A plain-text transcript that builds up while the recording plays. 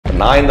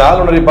நான் இந்த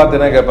ஆளுநரை பார்த்து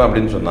என்ன கேட்பேன்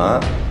அப்படின்னு சொன்னால்,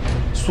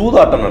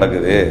 சூதாட்டம்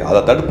நடக்குது, அதை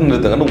தடுத்து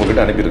நிறுத்துங்கன்னு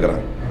உங்ககிட்ட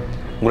அனுப்பியிருக்கிறாங்க.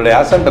 உங்களுடைய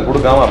அசன்ட்டை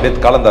கொடுக்காம அப்படியே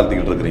காலம்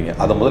தாழ்த்திக்கிட்டு இருக்கிறீங்க.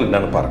 அதை முதல்ல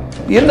என்னன்னு பாருங்க.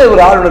 என்ன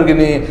ஒரு ஆளுநருக்கு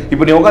நீ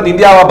இப்போ நீ உட்காந்து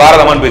இந்தியாவா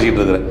பாரதமான்னு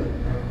பேசிக்கிட்டு இருக்கிற?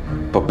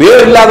 இப்போ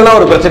பேர் இல்லாதெல்லாம்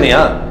ஒரு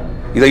பிரச்சனையா?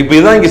 இப்போ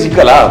இதுதான் இங்கே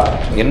சிக்கலா?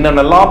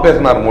 என்னென்னலாம்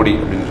பேசினார் மோடி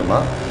அப்படின்னு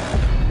சொன்னால்,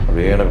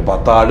 அப்படியே எனக்கு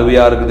பார்த்தா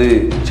அழுவையா இருக்குது.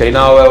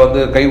 சைனாவை வந்து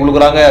கை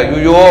கொடுக்குறாங்க.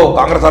 ஐயோ,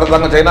 காங்கிரஸ்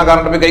அரசாங்கம்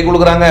சைனாக்காரன் போய் கை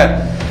கொடுக்குறாங்க.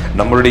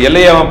 நம்மளுடைய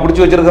எல்லையை அவன்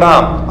பிடிச்சி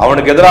வச்சிருக்கிறான்.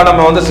 அவனுக்கு எதிராக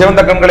நம்ம வந்து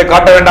சிவந்த கண்களை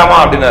காட்ட வேண்டாமா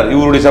அப்படின்னாரு.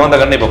 இவருடைய சிவந்த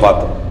கண்ணை இப்போ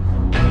பார்த்தோம்.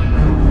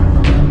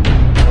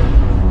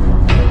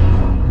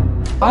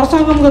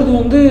 அரசாங்கம்ங்கிறது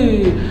வந்து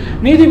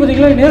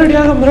நீதிபதிகளை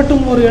நேரடியாக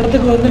மிரட்டும் ஒரு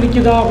இடத்துக்கு வந்து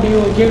நிற்குதா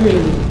அப்படிங்கிற ஒரு கேள்வி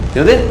எழுது.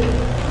 இது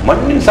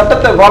மண்ணின்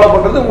சட்டத்தை ஃபாலோ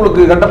பண்றது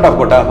உங்களுக்கு கண்டெம்ட் ஆஃப்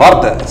கோர்ட்டா?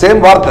 வார்த்தை,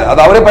 சேம் வார்த்தை,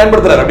 அதை அவரே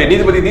பயன்படுத்துறாரு. அப்படி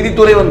நீதிபதி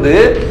நீதித்துறை வந்து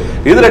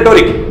இது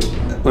ரெட்டோரிக்,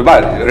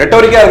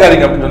 ரெட்டோரிக்கா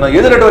இருக்காருங்க அப்படின்னு சொன்னா,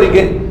 எது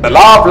ரெட்டோரிக்கு?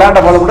 லா ஆஃப்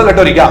லேண்ட் ஃபாலோ பண்றது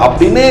ரெட்டோரிக்கா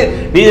அப்படின்னு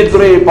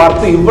நீதித்துறையை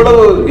பார்த்து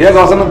இவ்வளவு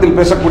ஏகவசனத்தில்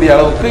பேசக்கூடிய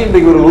அளவுக்கு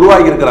இன்றைக்கு இவர்கள்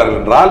உருவாகி இருக்கிறார்கள்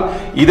என்றால்,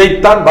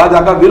 இதைத்தான்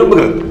பாஜக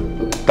விரும்புகிறது.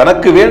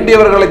 தனக்கு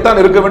வேண்டியவர்களைத்தான்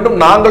இருக்க வேண்டும்,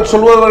 நாங்கள்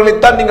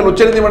சொல்பவர்களைத்தான் நீங்கள்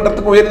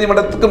உச்சநீதிமன்றத்துக்கும்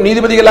உயர்நீதிமன்றத்துக்கும்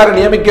நீதிபதிகளாக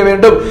நியமிக்க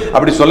வேண்டும்.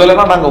 அப்படி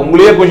சொல்லலைன்னா நாங்கள்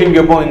உங்களையே கொஸ்டின்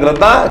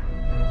கேட்போம்ங்கிறது தான்.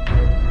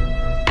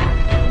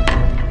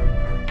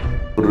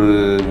 ஒரு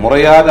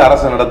முறையாக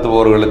அரசு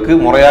நடத்துபவர்களுக்கு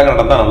முறையாக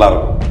நடந்தால் நல்லா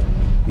இருக்கும்.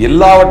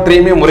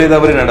 எல்லாவற்றையுமே முறை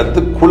தவறி நடத்து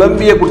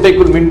குழம்பிய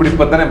குட்டைக்குள் மீன்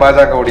பிடிப்பதானே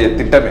பாஜகவுடைய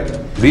திட்டமே.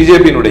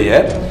 பிஜேபியினுடைய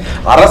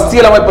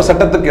அரசியலமைப்பு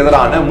சட்டத்துக்கு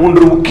எதிரான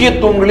 3 முக்கிய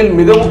தூண்களில்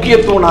மிக முக்கிய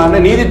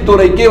தூணான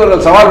நீதித்துறைக்கு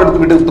இவர்கள் சவால்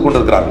எடுத்துக்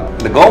கொண்டிருக்கிறார்கள்.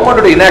 இந்த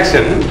கவர்மெண்டோட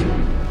இனாக்ஷன்,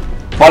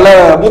 பல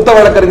மூத்த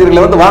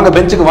வழக்கறிஞர்களை வந்து வாங்க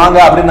பெஞ்சுக்கு வாங்க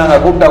அப்படின்னு நாங்க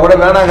கூப்பிட்டா கூட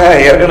வேணாங்க,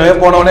 ஏற்கனவே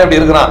போனவனே அப்படி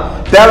இருக்கிறான்,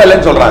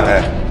 தேவையில்லைன்னு சொல்றாங்க.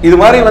 இது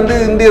மாதிரி வந்து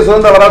இந்திய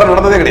சுதந்திர வரலாறு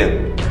நடந்ததே கிடையாது.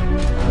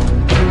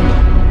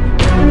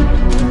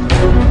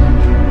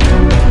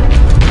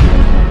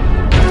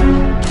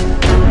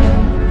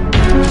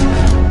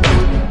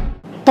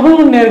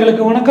 தமிழ்மண்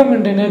நேயர்களுக்கு வணக்கம்.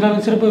 இன்றைய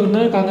நேர்காணல் சிறப்பு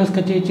விருந்தினர் காங்கிரஸ்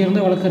கட்சியைச் சேர்ந்த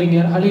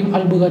வழக்கறிஞர் அலிம்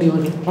அல் புகாரி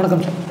அவர்கள்.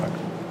 வணக்கம் சார்.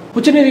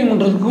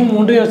 உச்சநீதிமன்றத்துக்கும்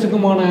ஒன்றிய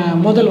அரசுக்குமான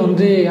மோதல்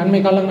வந்து அண்மை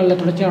காலங்களில்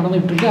தொடர்ச்சியாக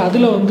நடந்துகிட்டு இருக்கு.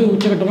 அதில் வந்து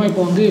உச்சகட்டமாக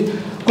இப்போ வந்து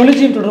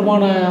கொலிஜியம்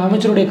தொடர்பான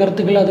அமைச்சருடைய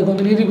கருத்துக்கள், அதுக்கு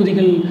வந்து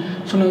நீதிபதிகள்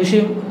சொன்ன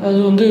விஷயம், அது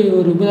வந்து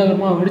ஒரு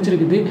உதாரணமாக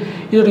வெடிச்சிருக்குது.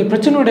 இதோடைய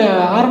பிரச்சனையுடைய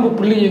ஆரம்ப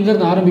புள்ளி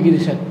எங்கேருந்து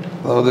ஆரம்பிக்குது சார்?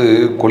 அதாவது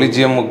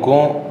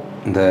கொலிஜியமுக்கும்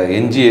இந்த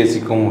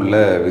என்ஜிஏசிக்கும் உள்ள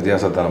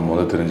வித்தியாசத்தை நம்ம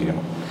வந்து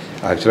தெரிஞ்சுக்கணும்.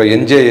 ஆக்சுவலாக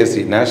NJAC,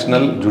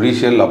 national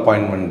judicial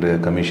appointment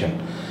commission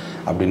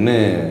அப்படின்னு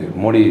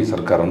மோடி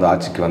சர்க்கார் வந்து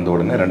ஆட்சிக்கு வந்த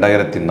உடனே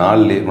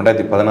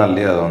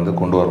 2014 அதை வந்து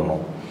கொண்டு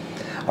வரணும்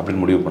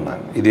அப்படின்னு முடிவு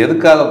பண்ணாங்க. இது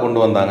எதுக்காக கொண்டு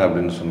வந்தாங்க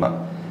அப்படின்னு சொன்னால்,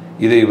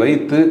 இதை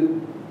வைத்து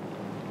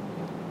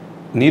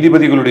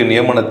நீதிபதிகளுடைய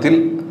நியமனத்தில்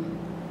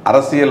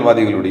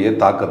அரசியல்வாதிகளுடைய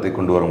தாக்கத்தை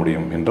கொண்டு வர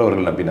முடியும் என்று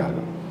அவர்கள்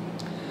நம்பினார்கள்.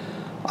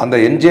 அந்த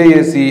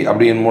NJAC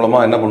அப்படின்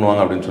மூலமாக என்ன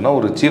பண்ணுவாங்க அப்படின்னு சொன்னால்,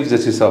 ஒரு சீஃப்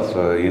ஜஸ்டிஸ் ஆஃப்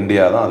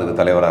இந்தியா தான் அதுக்கு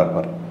தலைவராக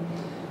இருப்பார்.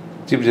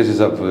 சீஃப் ஜஸ்டிஸ்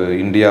ஆஃப்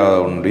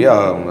இந்தியாவுடைய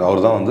அவர்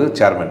தான் வந்து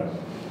சேர்மன்.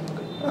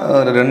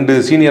 2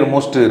 சீனியர்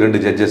மோஸ்ட் 2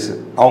 ஜட்ஜஸ்,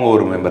 அவங்க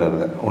ஒரு மெம்பர்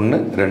இருந்தார். 1,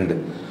 2.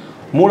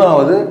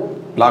 3வது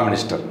லா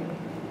மினிஸ்டர்.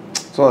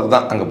 ஸோ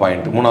அதுதான் அங்கே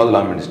பாயிண்ட். 3வது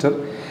லா மினிஸ்டர்.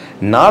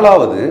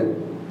 4வது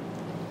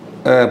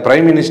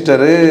பிரைம்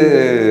மினிஸ்டரு,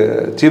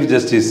 சீஃப்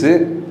ஜஸ்டிஸு,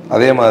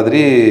 அதே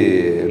மாதிரி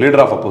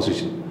லீடர் ஆஃப்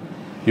அப்போசிஷன்.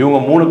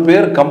 இவங்க 3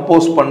 பேர்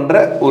கம்போஸ்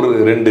பண்ணுற ஒரு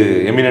 2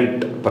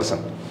 எமினன்ட்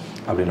பர்சன்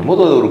அப்படின்னும்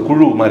போது அது ஒரு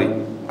குழு மாதிரி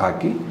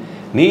ஆக்கி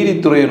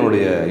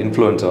நீதித்துறையினுடைய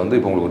இன்ஃப்ளூயன்ஸை வந்து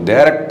இப்போ உங்களுக்கு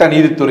டைரெக்டாக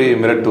நீதித்துறையை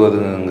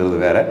மிரட்டுவதுங்கிறது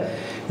வேற.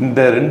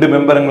 இந்த 2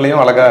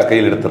 மெம்பருங்களையும் அழகாக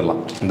கையில்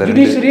எடுத்துடலாம். இந்த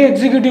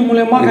எக்ஸிக்யூட்டிவ்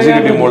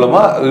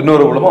மூலமாக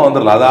இன்னொரு மூலமாக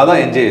வந்துடலாம்.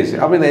 அதான் NJAC.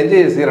 அப்போ இந்த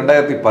NJAC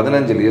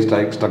 2015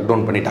 ஸ்ட்ரக்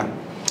டவுன் பண்ணிட்டாங்க.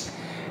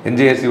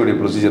 NJAC-உடைய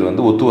ப்ரொசீஜர்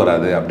வந்து ஒத்து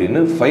வராது அப்படின்னு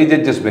 5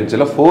 ஜட்ஜஸ்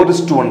பெஞ்சில்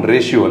 4:1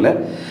 ரேஷியோவில்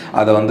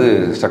அதை வந்து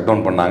ஸ்ட்ரக்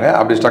டவுன் பண்ணாங்க.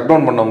 அப்படி ஸ்ட்ரக்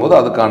டவுன் பண்ணும்போது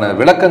அதுக்கான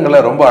விளக்கங்களை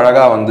ரொம்ப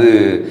அழகாக வந்து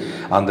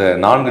அந்த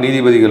 4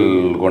 நீதிபதிகள்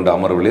கொண்ட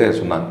அமர்வுலேயே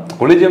சொன்னாங்க.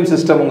 கொலிஜியம்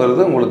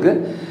சிஸ்டம்ங்கிறது உங்களுக்கு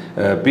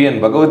PN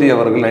பகவதி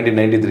அவர்கள்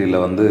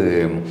 1993 வந்து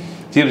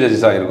சீஃப்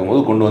ஜஸ்டிஸாக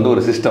இருக்கும்போது கொண்டு வந்து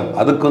ஒரு சிஸ்டம்.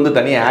 அதுக்கு வந்து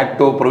தனியாக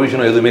ஆக்டோ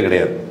ப்ரொவிஷனோ எதுவுமே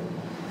கிடையாது.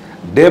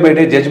 Day by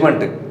day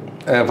judgement,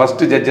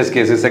 first judges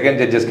case, second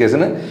judges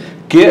கேஸுன்னு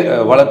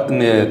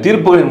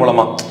தீர்ப்புகளின்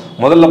மூலமாக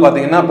முதல்ல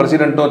பார்த்தீங்கன்னா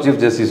பிரசிடென்ட்டும் சீஃப்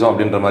ஜஸ்டிஸும்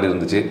அப்படின்ற மாதிரி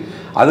இருந்துச்சு.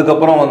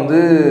 அதுக்கப்புறம் வந்து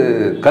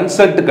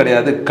கன்சல்ட்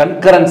கிடையாது,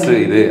 கன்கரன்ஸ்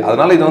இது.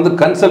 அதனால் இதை வந்து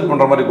கன்சல்ட்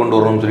பண்ணுற மாதிரி கொண்டு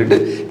வரணும்னு சொல்லிட்டு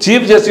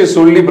சீஃப் ஜஸ்டிஸ்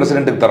சொல்லி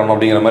பிரசிடென்ட்டுக்கு தரணும்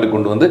அப்படிங்கிற மாதிரி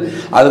கொண்டு வந்து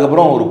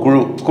அதுக்கப்புறம் ஒரு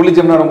குழு.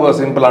 கொலிஜியம்னா ரொம்ப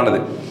சிம்பிளானது.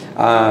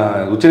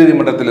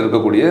 உச்சநீதிமன்றத்தில்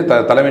இருக்கக்கூடிய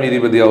தலைமை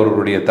நீதிபதி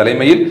அவர்களுடைய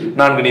தலைமையில்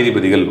 4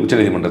 நீதிபதிகள்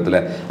உச்சநீதிமன்றத்தில்.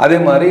 அதே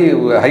மாதிரி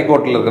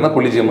ஹைகோர்ட்டில் இருக்குன்னா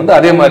கொலிஜியம் வந்து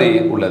அதே மாதிரி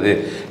உள்ளது.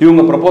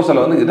 இவங்க ப்ரொபோசலை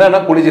வந்து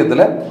என்னன்னா,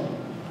 கொலிஜியத்தில்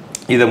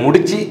இதை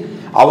முடித்து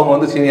அவங்க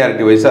வந்து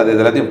சீனியாரிட்டி வயசு அது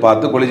எல்லாத்தையும்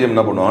பார்த்து கொலிஜியம்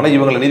என்ன பண்ணுவாங்கன்னா,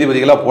 இவங்களை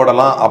நீதிபதிகளாக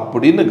போடலாம்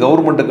அப்படின்னு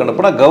கவர்மெண்ட்டுக்கு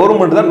அனுப்புனா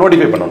கவர்மெண்ட் தான்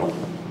நோட்டிஃபை பண்ணணும்.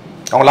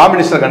 அவங்க லா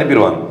மினிஸ்டருக்கு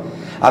அனுப்பிடுவாங்க.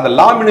 அந்த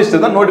லா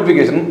மினிஸ்டர் தான்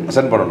நோட்டிஃபிகேஷன்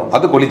சென்ட் பண்ணணும்.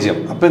 அது கொலிஜியம்.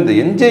 அப்போ இந்த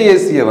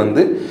NJAC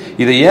வந்து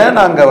இதை ஏன்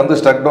நாங்கள் வந்து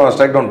ஸ்ட்ரக்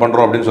டவுன்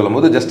பண்ணுறோம் அப்படின்னு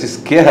சொல்லும்போது, ஜஸ்டிஸ்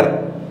கேஹர்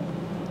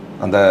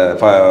அந்த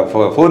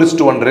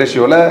 4:1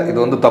 ரேஷியோவில் இது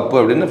வந்து தப்பு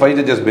அப்படின்னு 5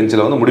 ஜட்ஜஸ்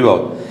பெஞ்சில் வந்து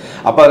முடிவாகும்.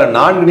 அப்போ அதில்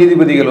 4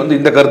 நீதிபதிகள் வந்து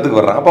இந்த கருத்துக்கு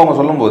வர்றாங்க. அப்போ அவங்க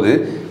சொல்லும்போது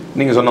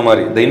நீங்கள் சொன்ன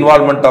மாதிரி the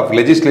involvement of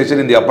legislature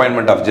in the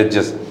appointment of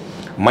judges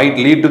might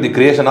lead to the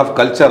creation of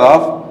culture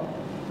of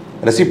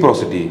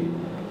reciprocity.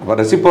 அப்போ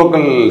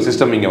ரெசிப்ரோக்கல்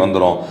சிஸ்டம் இங்கே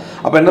வந்துடும்.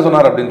 அப்போ என்ன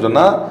சொன்னார் அப்படின்னு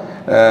சொன்னால்,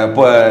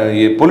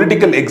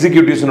 பொலிட்டிக்கல்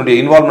எக்ஸிக்யூட்டிவ்ஸினுடைய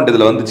இன்வால்மெண்ட்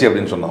இதில் வந்துச்சு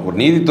அப்படின்னு சொன்னால், ஒரு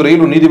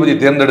நீதித்துறையில் ஒரு நீதிபதி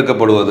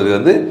தேர்ந்தெடுக்கப்படுவது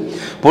வந்து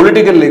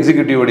பொலிட்டிக்கல்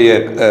எக்ஸிக்யூட்டிவுடைய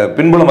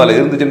பின்புலம் அதில்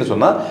இருந்துச்சுன்னு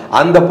சொன்னால்,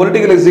 அந்த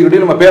பொலிட்டிக்கல்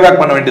எக்ஸிக்யூட்டிவ் நம்ம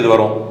பேபேக் பண்ண வேண்டியது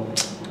வரும்,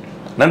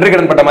 நன்றி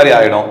கடன் பட்ட மாதிரி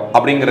ஆகிடும்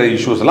அப்படிங்கிற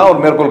இஷ்யூஸ் எல்லாம்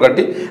ஒரு மேற்கோள்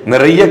காட்டி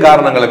நிறைய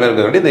காரணங்களை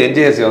மேற்கோள் காட்டி இந்த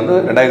NJAC வந்து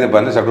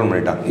 2015 ஷட்டவுன்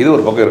பண்ணிட்டாங்க. இது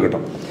ஒரு பக்கம்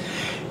இருக்கட்டும்.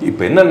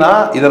 இப்போ என்னன்னா,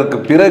 இதற்கு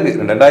பிறகு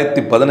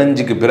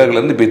 2015க்கு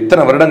பிறகுலேருந்து இப்போ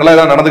இத்தனை வருடங்களாக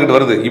இதெல்லாம் நடந்துக்கிட்டு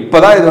வருது. இப்போ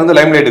தான் இது வந்து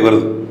லைம்லைட்டுக்கு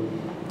வருது.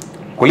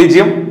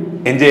 கொலிஜியம்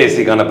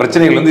NJACக்கான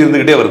பிரச்சனைகள் வந்து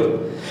இருந்துக்கிட்டே வருது.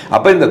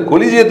 அப்போ இந்த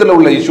கொலிஜியத்தில்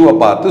உள்ள இஷ்யூவை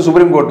பார்த்து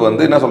சுப்ரீம் கோர்ட்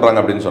வந்து என்ன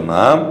சொல்கிறாங்க அப்படின்னு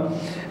சொன்னால்,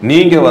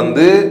 நீங்கள்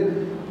வந்து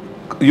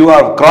யூ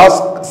ஆர் கிராஸ்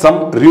சம்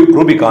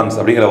ரூபிகான்ஸ்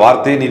அப்படிங்கிற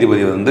வார்த்தையை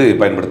நீதிபதி வந்து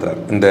பயன்படுத்துகிறார்.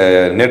 இந்த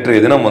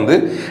நேற்றைய தினம் வந்து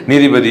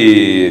நீதிபதி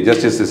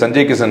ஜஸ்டிஸ்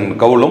சஞ்சய் கிஷன்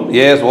கவுலும்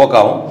AS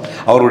ஓகாவும்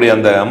அவருடைய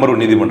அந்த அமர்வு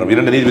நீதிமன்றம்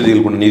 2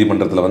 நீதிபதிகள் கொண்ட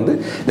நீதிமன்றத்தில் வந்து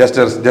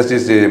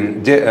ஜஸ்டிஸ்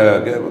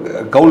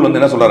கவுல் வந்து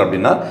என்ன சொல்கிறார்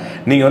அப்படின்னா,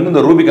 நீங்கள் வந்து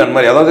இந்த ரூபிகான்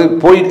மாதிரி, அதாவது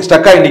போய்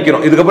ஸ்டக்காகி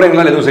நிற்கிறோம், இதுக்கப்புறம்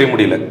எங்களால் எதுவும் செய்ய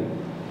முடியல,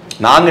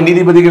 நாங்கள்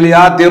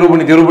நீதிபதிகளையா தேர்வு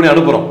பண்ணி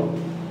அனுப்புகிறோம்,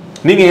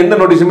 நீங்கள் எந்த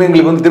நோட்டீஸுமே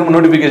எங்களுக்கு வந்து திரும்ப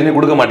நோட்டிஃபிகேஷனே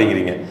கொடுக்க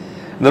மாட்டேங்கிறீங்க.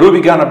 இந்த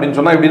ரூபிகான் அப்படின்னு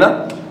சொன்னால் எப்படின்னா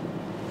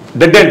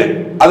டெட் எண்ட்,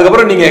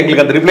 அதுக்கப்புறம் நீங்கள்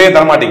எங்களுக்கு அந்த ரிப்ளையே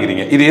தர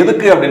மாட்டேங்கிறீங்க. இது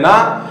எதுக்கு அப்படின்னா,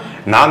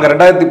 நாங்கள்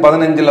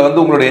 2015 வந்து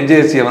உங்களோட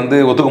NJAC வந்து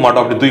ஒத்துக்க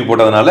மாட்டோம் அப்படி தூக்கி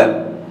போட்டதுனால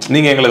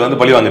நீங்கள் எங்களுக்கு வந்து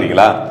பழி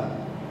வாங்குறீங்களா,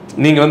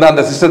 நீங்கள் வந்து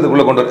அந்த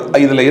சிஸ்டத்துக்குள்ளே கொண்டு வர.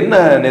 இதில் என்ன,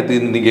 நேற்று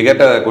நீங்கள்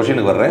கேட்ட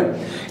கொஸ்டினுக்கு வர்றேன்,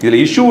 இதில்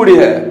இஷ்யூடைய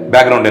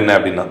பேக்ரவுண்ட் என்ன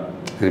அப்படின்னா,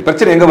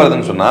 பிரச்சனை எங்கே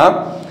வருதுன்னு சொன்னால்,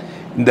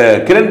 இந்த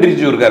கிரண்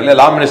ரிஜிஜு இருக்கார் இல்லையா,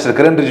 லா மினிஸ்டர்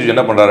கிரண் ரிஜிஜு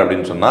என்ன பண்ணுறாரு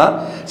அப்படின்னு சொன்னால்,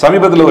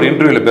 சமீபத்தில் ஒரு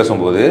இன்டர்வியூவில்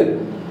பேசும்போது,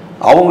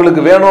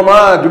 அவங்களுக்கு வேணுமா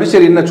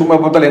ஜுடிஷியரி என்ன சும்மா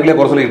பார்த்தாலும் எங்களே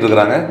குறை சொல்லிட்டு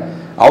இருக்கிறாங்க,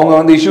 அவங்க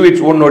வந்து இஷ்யூ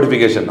இட்ஸ் ஓன்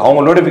நோட்டிஃபிகேஷன்,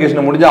 அவங்க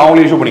நோட்டிஃபிகேஷனை முடிஞ்சு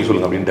அவங்களே இஷ்யூ பண்ணி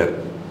சொல்லுங்க அப்படின்ட்டு.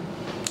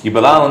 இப்போ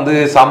தான் வந்து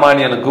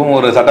சாமானியனுக்கும்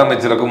ஒரு சட்ட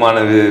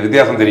அமைச்சருக்குமான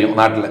வித்தியாசம் தெரியும்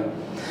நாட்டில்.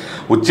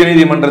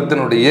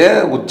 உச்சநீதிமன்றத்தினுடைய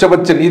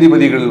உச்சபட்ச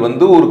நீதிபதிகள்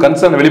வந்து ஒரு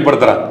கன்சர்ன்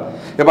வெளிப்படுத்துகிறாங்க.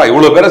 ஏப்பா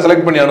இவ்வளோ பேரை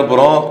செலக்ட் பண்ணி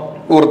அனுப்புகிறோம்,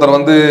 ஒருத்தர்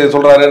வந்து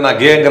சொல்கிறாரு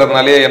நான்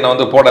கேங்கிறதுனாலே என்னை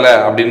வந்து போடலை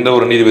அப்படின்ற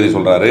ஒரு நீதிபதி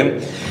சொல்கிறாரு.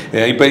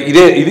 இப்போ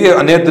இதே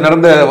நேற்று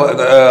நடந்த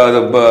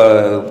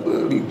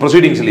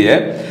ப்ரொசீடிங்ஸ்லேயே,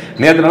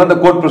 நேற்று நடந்த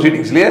கோர்ட்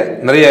ப்ரொசீடிங்ஸ்லேயே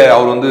நிறைய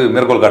அவர் வந்து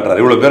மேற்கோள்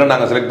காட்டுறாரு. இவ்வளோ பேரை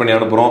நாங்கள் செலக்ட் பண்ணி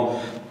அனுப்புகிறோம்,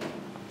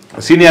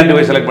 சீனியாரிட்டி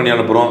வைஸ் செலக்ட் பண்ணி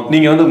அனுப்புகிறோம்,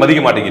 நீங்கள் வந்து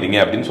மதிக்க மாட்டேங்கிறீங்க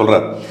அப்படின்னு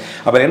சொல்கிறார்.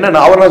 அப்புறம்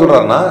என்ன அவர் என்ன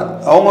சொல்கிறாருன்னா,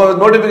 அவங்க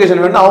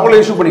நோட்டிஃபிகேஷன் வேணும்னா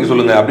அவங்களே இஷ்யூ பண்ணிக்க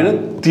சொல்லுங்கள் அப்படின்னு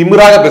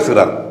திமிராக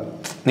பேசுகிறார்,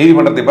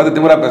 நீதிமன்றத்தை பார்த்து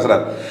திமிராக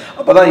பேசுகிறார்.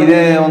 அப்போ தான் இதே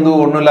வந்து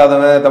ஒன்றும்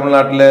இல்லாதவன்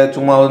தமிழ்நாட்டில்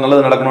சும்மா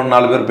நல்லது நடக்கணும்னு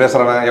 4 பேர்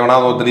பேசுகிறவன்,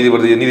 எவனாவது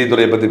ஒருத்தர்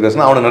நீதித்துறையை பற்றி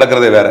பேசினா அவனுக்கு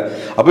நடக்கிறதே வேறு.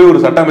 அப்போ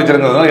ஒரு சட்ட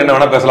அமைச்சருங்கிறதுனால என்ன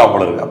வேணால் பேசலாம்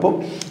போல இருக்குது. அப்போ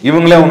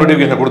இவங்களே அவங்க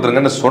நோட்டிஃபிகேஷன்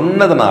கொடுத்துருங்கன்னு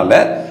சொன்னதுனால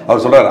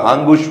அவர் சொல்கிறார்,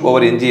 ஆங்குஷ்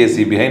over NJAC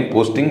behind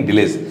posting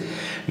delays.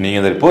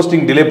 நீங்கள் இந்த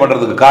போஸ்டிங் டிலே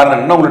பண்ணுறதுக்கு காரணம்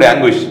என்ன, உங்களுடைய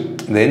ஆங்குஷ்.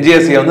 இந்த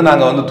NJAC வந்து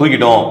நாங்கள் வந்து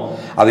தூக்கிட்டோம்,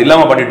 அது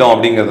இல்லாமல் பண்ணிட்டோம்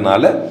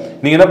அப்படிங்கிறதுனால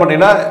நீங்கள் என்ன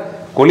பண்ணீங்கன்னா,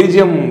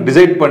 கொலிஜியம்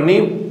டிசைட் பண்ணி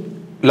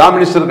லா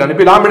மினிஸ்டருக்கு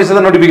அனுப்பி லா மினிஸ்டர்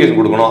தான் நோட்டிஃபிகேஷன்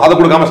கொடுக்கணும், அதை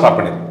கொடுக்காம ஸ்டாப்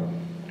பண்ணிடு.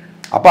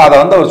 அப்போ அதை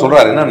வந்து அவர்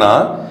சொல்கிறார் என்னன்னா,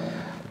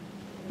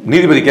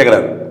 நீதிபதி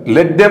கேட்குறாரு,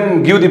 let them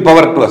give the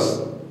power to us,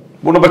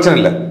 ஒன்றும் பிரச்சனை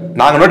இல்லை,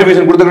 நாங்கள்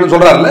நோட்டிஃபிகேஷன் கொடுத்துருக்கோன்னு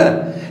சொல்கிறாருல்ல,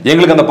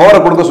 எங்களுக்கு அந்த பவரை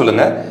கொடுக்க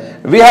சொல்லுங்கள்,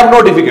 வி ஹேவ் நோ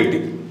டிஃபிகல்ட்டி,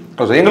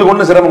 எங்களுக்கு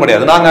ஒன்றும் சிரமம்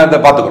கிடையாது, நாங்கள் அதை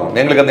பார்த்துக்கிறோம்,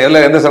 எங்களுக்கு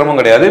அந்த எந்த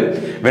சிரமமும் கிடையாது.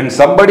 When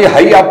somebody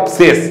high up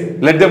chase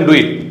let them to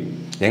it,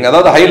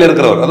 அதாவது ஹையில்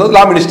இருக்கிறவர், அதாவது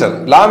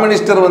லா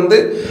மினிஸ்டர் வந்து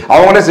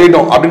அவங்களே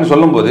செய்யட்டும் அப்படின்னு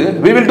சொல்லும்போது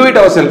we will do it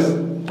ourselves,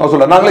 அவர்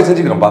சொல்கிறார், நாங்களே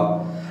செஞ்சுக்கிறோம்ப்பா.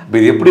 இப்போ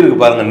இது எப்படி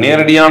இருக்கு பாருங்க,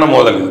 நேரடியான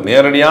மோதல். இது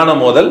நேரடியான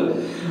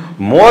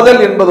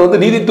மோதல் என்பது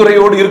வந்து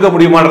நீதித்துறையோடு இருக்க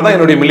முடியுமான்றதான்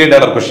என்னுடைய $1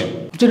 மில்லியன் கொஸ்டின்.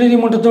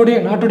 உச்சநீதிமன்றத்தோடைய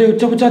நாட்டுடைய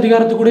உச்சபட்ச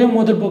அதிகாரத்துக்குடைய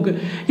மோதல் போக்கு.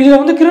 இதில்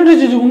வந்து கிரண்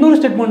ரிஜிஜு இன்னொரு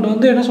ஸ்டேட்மெண்ட்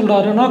வந்து என்ன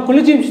சொல்கிறாருன்னா,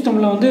 கொலிஜியம்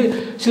சிஸ்டமில் வந்து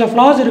சில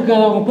ஃப்ளாஸ் இருக்குது,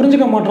 அதை அவங்க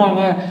புரிஞ்சிக்க மாட்டாங்க,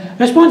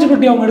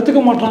 ரெஸ்பான்சிபிலிட்டி அவங்க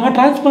எடுத்துக்க மாட்டாங்க,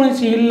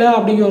 டிரான்ஸ்பரன்சி இல்லை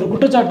அப்படிங்கிற ஒரு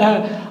குற்றச்சாட்டை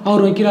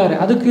அவர் வைக்கிறாரு.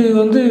 அதுக்கு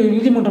வந்து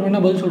நீதிமன்றம்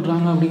என்ன பதில்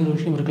சொல்கிறாங்க அப்படிங்கிற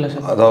விஷயம் இருக்குல்ல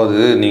சார். அதாவது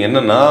நீங்கள்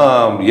என்னென்னா,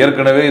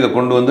 ஏற்கனவே இதை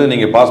கொண்டு வந்து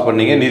நீங்கள் பாஸ்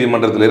பண்ணீங்க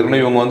நீதிமன்றத்தில்,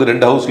 ஏற்கனவே இவங்க வந்து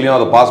 2 ஹவுஸ்லேயும்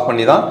அதை பாஸ்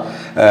பண்ணி தான்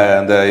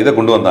அந்த இதை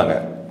கொண்டு வந்தாங்க,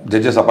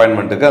 ஜட்ஜஸ்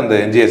அப்பாயின்மெண்ட்டுக்கு அந்த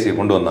NJAC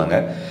கொண்டு வந்தாங்க.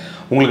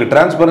 உங்களுக்கு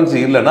டிரான்ஸ்பரன்சி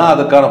இல்லைன்னா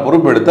அதுக்கான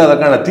பொறுப்பு எடுத்து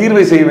அதுக்கான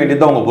தீர்வை செய்ய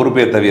வேண்டியது அவங்க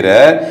பொறுப்பே தவிர,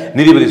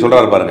 நீதிபதி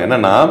சொல்கிறாரு பாருங்க,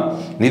 என்னன்னா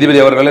நீதிபதி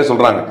அவர்களே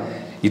சொல்கிறாங்க,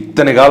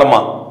 இத்தனை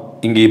காலமாக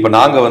இங்கே இப்போ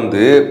நாங்கள்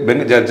வந்து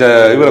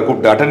இவரை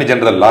கூப்பிட்டு அட்டர்னி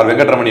ஜெனரல் ஆர்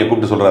வெங்கட்ரமணியை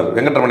கூப்பிட்டு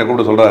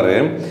சொல்கிறாரு,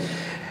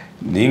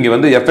 நீங்கள்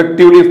வந்து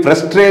effectively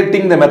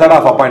frustrating the method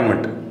of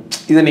appointment.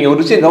 இதை நீங்கள்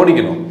ஒரு விஷயம்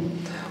கவனிக்கணும்,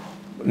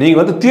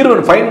 நீங்கள் வந்து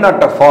தீர்வு find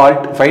not a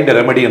fault find a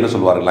remedy என்று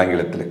சொல்வார்கள்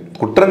ஆங்கிலத்தில்.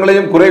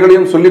 குற்றங்களையும்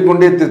குறைகளையும்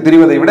சொல்லிக்கொண்டே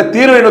திரிவதை விட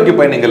தீர்வை நோக்கி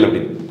பயணிங்கள்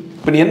அப்படின்னு.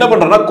 இப்போ நீ என்ன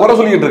பண்ணுறனா, குறை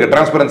சொல்லிட்டு இருக்க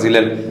டிரான்ஸ்பரன்சி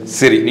இல்லைன்னு.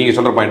 சரி, நீங்கள்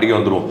சொல்கிற பாயிண்ட்டுக்கு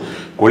வந்துடுவோம்.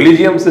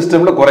 கொலிஜியம்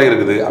சிஸ்டமில் குறை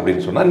இருக்குது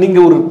அப்படின்னு சொன்னால்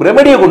நீங்கள் ஒரு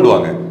ரெமெடியை கொண்டு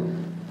வாங்க.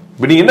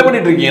 இப்போ நீங்கள் என்ன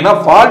பண்ணிட்டு இருக்கீங்கன்னா,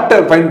 ஃபால்ட்டை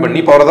ஃபைண்ட் பண்ணி,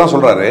 இப்போ அவரை தான்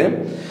சொல்கிறாரு,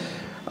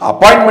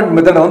 அப்பாயின்மெண்ட்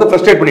மெத்தடை வந்து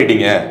ஃப்ரஸ்ட்ரேட்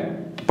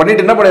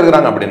பண்ணிட்டு என்ன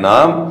பண்ணியிருக்கிறாங்க அப்படின்னா,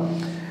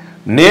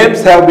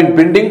 names have been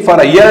bending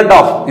for a year and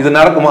half. இது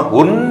நடக்குமா?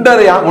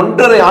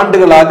 ஒன்றரை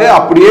ஆண்டுகளாக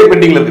அப்படியே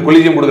பெண்டிங்ல இருக்கு.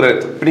 கொலிஜியம் கொடுக்குறாரு.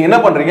 இப்போ நீங்க என்ன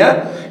பண்றீங்க?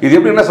 இது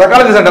எப்படின்னா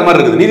சைக்காலஜி சண்டை மாதிரி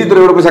இருக்குது.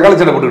 நீதித்துறையோட போய்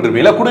சைக்காலஜி சண்டை போட்டுட்டு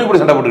இருப்பீங்களா, குடிமை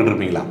சண்டை போட்டுட்டு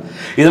இருப்பீங்களா?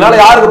 இதனால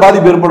யாருக்கு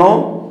பாதிப்பு ஏற்படும்?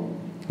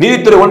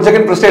 நீதித்துறை 1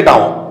 செகண்ட் ஃப்ரஸ்ட்ரேட்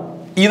ஆகும்.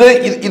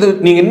 இது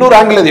நீங்க இன்னொரு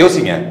ஆங்கிள் இதை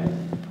யோசிங்க.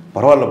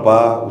 பரவாயில்லப்பா,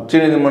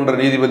 உச்சநீதிமன்ற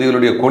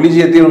நீதிபதிகளுடைய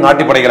கொலிஜியத்தையும்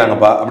நாட்டி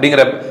படைக்கிறாங்கப்பா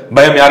அப்படிங்கிற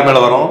பயம் யார் மேல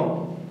வரும்?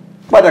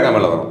 பாஜக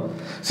மேல வரும்.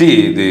 See,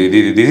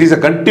 this is a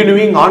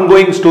continuing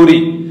ongoing story,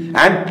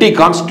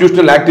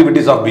 anti-constitutional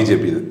activities of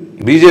BJP.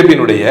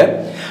 பிஜேபியினுடைய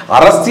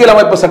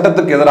அரசியலமைப்பு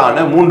சட்டத்துக்கு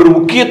எதிரான 3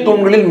 முக்கிய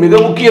தூண்களில் மிக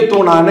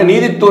முக்கியத்துவமான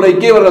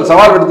நீதித்துறைக்கு இவர்கள்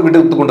சவால்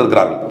விடுத்துக்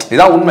கொண்டிருக்கிறார்கள்.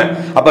 இதான் உண்மை.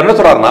 அப்ப என்ன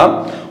சொல்றாருன்னா,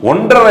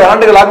 1.5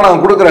 ஆண்டுகளாக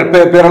நாங்கள்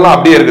கொடுக்கிற பேரெல்லாம்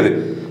அப்படியே இருக்குது.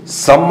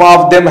 Some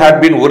of them had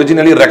been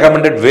originally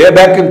recommended way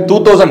back in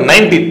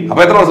 2019. அப்ப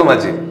எத்தனை வருஷம்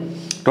ஆச்சு?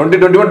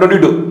 2021,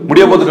 22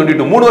 முடிய போது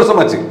 22, 3 வருஷம்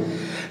ஆச்சு.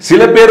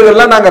 சில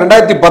பேர்கள்லாம் நாங்க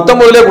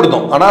 2019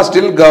 கொடுத்தோம். ஆனா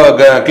still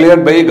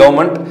cleared by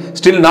government,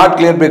 still not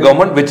cleared by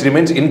government, which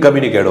remains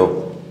incommunicado.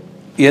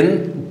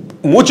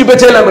 மூச்சு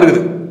பேச்சே இல்லாம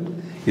இருக்குது.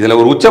 இதுல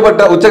ஒரு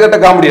உச்சகட்ட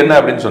காமெடி என்ன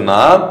அப்படின்னு சொன்னா,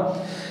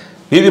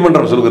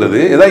 நீதிமன்றம் சொல்கிறது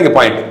இதான் இங்க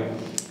பாயிண்ட்.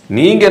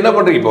 நீங்க என்ன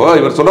பண்றீங்க? இப்போ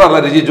இவர்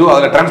சொல்றாருல ரிஜிஜு,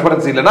 அதுல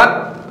டிரான்ஸ்பரன்சி இல்லைன்னா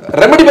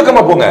ரெமெடி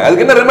பக்கமா போங்க.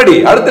 அதுக்கு என்ன ரெமெடி?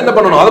 அடுத்து என்ன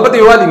பண்ணணும் அதை பத்தி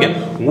விவாதிங்க.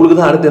 உங்களுக்கு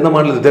தான் அடுத்து எந்த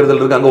மாநிலத்தில் தேர்தல்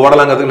இருக்கு, அங்க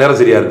ஓடலாங்கிறதுக்கு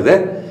நேரம் சரியா இருக்குது.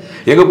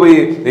 எங்க போய்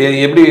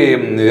எப்படி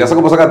எசக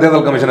பசகா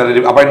தேர்தல்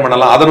கமிஷனர் அப்பாயின்ட்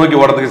பண்ணலாம், அதை நோக்கி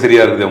ஓடுறதுக்கு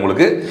சரியா இருக்குது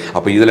உங்களுக்கு.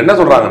 அப்ப இதுல என்ன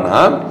சொல்றாங்கன்னா,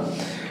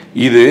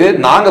 இது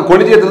நாங்க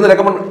கொலிஜியத்திலிருந்து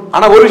ரெக்கமெண்ட்,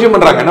 ஆனா ஒரு விஷயம்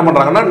பண்றாங்க. என்ன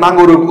பண்றாங்கன்னா,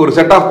 நாங்க ஒரு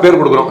செட் ஆஃப் பேர்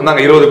கொடுக்குறோம்,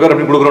 நாங்க 20 பேர்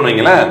அப்படின்னு கொடுக்குறோம்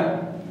வைங்களேன்.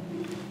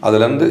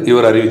 அதுல இருந்து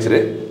இவர் அறிவிச்சிரு.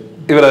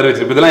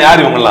 இதெல்லாம்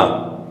யார்? இவங்கெல்லாம்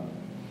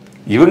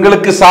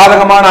இவங்களுக்கு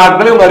சாதகமான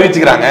ஆட்களை இவங்க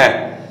அறிவிச்சுக்கிறாங்க.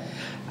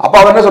 அப்ப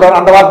அவர் என்ன சொல்றாரு?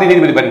 அந்த வார்த்தை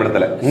நீதிபதி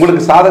பயன்படுத்தல,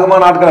 உங்களுக்கு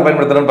சாதகமான ஆட்களை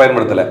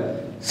பயன்படுத்தல,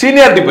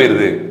 சீனியாரிட்டி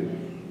போயிருது.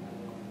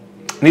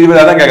 நீதிபதி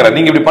அதான் கேட்கிறார்,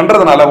 நீங்க இப்படி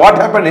பண்றதுனால what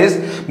happen is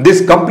this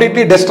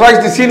completely destroys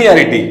the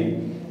seniority.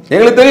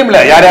 எங்களுக்கு தெரியும்ல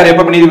யார் யார்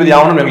எப்ப நீதிபதி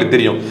ஆகணும்னு எங்களுக்கு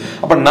தெரியும்.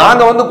 அப்ப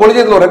நாங்க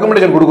கொலிஜியத்துல ஒரு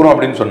ரெக்கமெண்டேஷன் கொடுக்குறோம்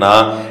அப்படின்னு சொன்னா,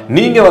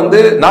 நீங்க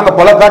நாங்க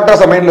பல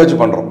ஃபேக்டர்ஸ் மைண்ட்ல வச்சு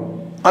பண்றோம்.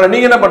 ஆனா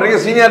நீங்க என்ன பண்றீங்க?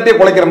 சீனியாரிட்டியை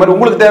குலைக்கிற மாதிரி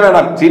உங்களுக்கு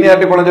தேவையான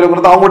சீனியாரிட்டி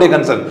குலைஞ்சிருக்கிறது அவங்களுடைய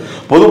கன்சர்ன்.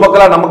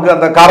 பொதுமக்களா நமக்கு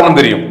அந்த காரணம்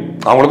தெரியும்,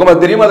 அவங்களுக்கும்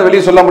அது தெரியும், அதை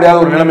வெளியே சொல்ல முடியாத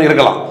ஒரு நிலைமை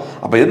இருக்கலாம்.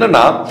 அப்ப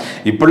என்னன்னா,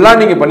 இப்படிலாம்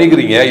நீங்க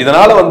பண்ணிக்கிறீங்க,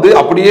 இதனால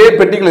அப்படியே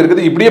பெண்டிங்ல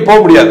இருக்குது, இப்படியே போக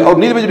முடியாது.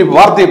 அவர் நீதிபதி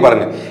வார்த்தையை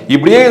பாருங்க,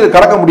 இப்படியே இது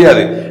கடக்க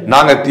முடியாது,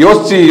 நாங்க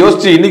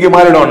யோசிச்சு இன்னைக்கு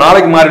மாறிடும்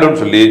நாளைக்கு மாறிடும்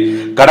சொல்லி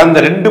கடந்த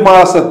 2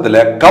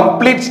 மாசத்துல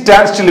கம்ப்ளீட்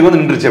ஸ்டாண்ட் ஸ்டில்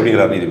நின்றுச்சு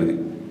அப்படிங்கிறார் நீதிபதி.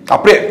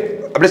 அப்படியே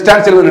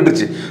ஸ்டாண்ட் ஸ்டில்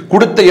நின்றுச்சு,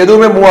 கொடுத்த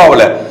எதுவுமே மூவ்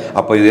ஆகல.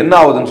 அப்ப இது என்ன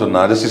ஆகுதுன்னு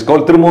சொன்னா, ஜஸ்டிஸ்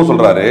கவுல் திரும்பவும்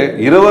சொல்றாரு,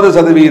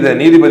 20%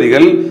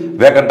 நீதிபதிகள்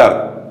வேக்கண்டா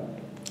இருக்கு.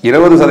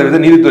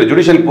 20% நீதித்துறை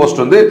ஜுடிஷியல்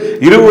போஸ்ட்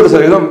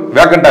 20%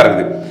 வேக்கண்டா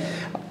இருக்குது.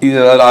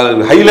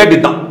 ஹைலைட்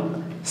தான்.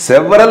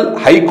 Several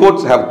high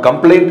courts have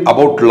complained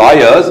about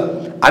lawyers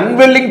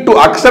unwilling to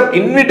accept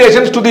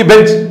invitations to the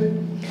bench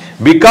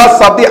because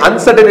of the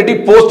uncertainty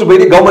posed by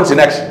the government's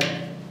inaction.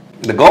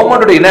 The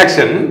government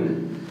inaction,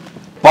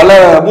 பல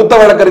மூத்த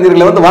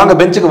வழக்கறிஞர்களை வாங்க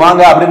பெஞ்சுக்கு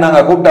வாங்க அப்படின்னு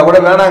நாங்க கூப்பிட்டா கூட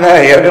வேணாங்க,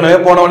 ஏற்கனவே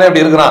போனவனே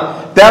அப்படி இருக்கிறான்,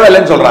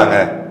 தேவையில்லைன்னு சொல்றாங்க.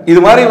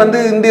 இது மாதிரி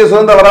இந்திய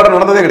சுதந்திர வரலாறு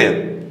நடந்ததே கிடையாது.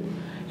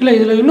 இல்லை,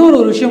 இதில் இன்னொரு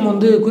விஷயம்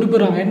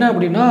குறிப்பிட்றாங்க. என்ன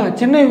அப்படின்னா,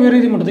 சென்னை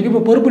உயர்நீதிமன்றத்துக்கு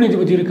இப்போ பொறுப்பு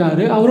நீதிபதி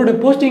இருக்காரு, அவரோட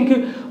போஸ்டிங்க்கு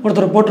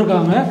ஒருத்தர்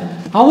போட்டிருக்காங்க,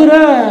 அவரை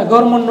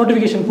கவர்மெண்ட்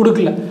நோட்டிஃபிகேஷன்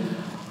கொடுக்கல,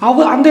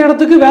 அந்த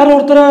இடத்துக்கு வேற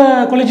ஒருத்தரை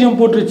கொலிஜியம்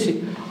போட்டுருச்சு,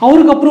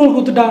 அவருக்கு அப்ரூவல்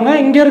கொடுத்துட்டாங்க,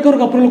 இங்கே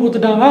இருக்கவருக்கு அப்ரூவல்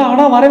கொடுத்துட்டாங்க,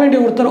 ஆனால் வர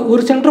வேண்டிய ஒருத்தர்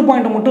ஒரு சென்டர்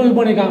பாயிண்ட்டை மட்டும் இது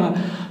பண்ணியிருக்காங்க.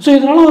 ஸோ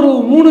இதனால் ஒரு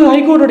 3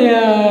 ஹைகோர்ட்டுடைய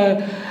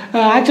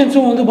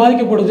ஆக்ஷன்ஸும்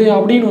பாதிக்கப்படுது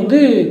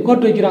அப்படின்னு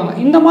கோர்ட் வைக்கிறாங்க.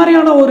 இந்த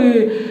மாதிரியான ஒரு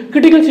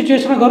கிரிட்டிக்கல்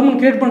சுச்சுவேஷனை கவர்மெண்ட்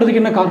கிரியேட்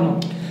பண்ணுறதுக்கு என்ன காரணம்?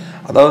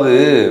 அதாவது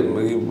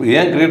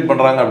ஏன் கிரியேட்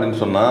பண்ணுறாங்க அப்படின்னு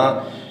சொன்னால்,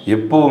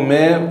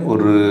 எப்போவுமே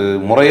ஒரு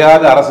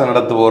முறையாக அரசு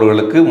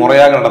நடத்துபவர்களுக்கு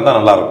முறையாக நடந்தால்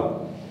நல்லாயிருக்கும்.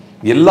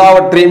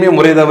 எல்லாவற்றையுமே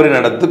முறை தவறி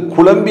நடத்து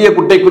குழம்பிய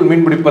குட்டைக்குள்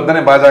மீன் பிடிப்பது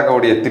தானே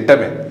பாஜகவுடைய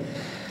திட்டமே.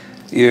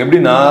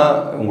 எப்படின்னா,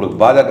 உங்களுக்கு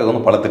பாஜக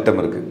பல திட்டம்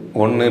இருக்குது.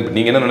 ஒன்று,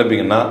 நீங்கள் என்ன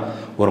நினைப்பீங்கன்னா,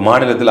 ஒரு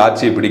மாநிலத்தில்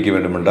ஆட்சியை பிடிக்க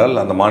வேண்டும் என்றால்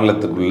அந்த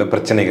மாநிலத்துக்குள்ள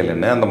பிரச்சனைகள்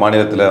என்ன, அந்த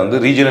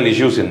மாநிலத்தில் ரீஜனல்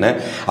இஷ்யூஸ் என்ன,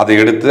 அதை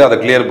எடுத்து அதை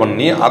கிளியர்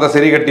பண்ணி அதை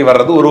சரி கட்டி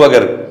வர்றது ஒரு வகை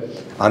இருக்குது.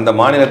 அந்த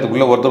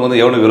மாநிலத்துக்குள்ள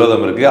ஒருத்தர் எவ்வளவு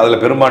விரோதம் இருக்குது,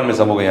 அதில் பெரும்பான்மை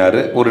சமூகம் யார்,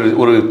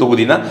 ஒரு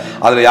தொகுதினா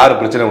அதில் யார்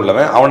பிரச்சனை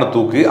உள்ளவன் அவனை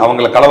தூக்கு,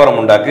 அவங்கள கலவரம்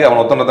உண்டாக்கு, அவனை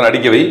ஒருத்தனை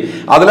அடிக்க வை,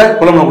 அதில்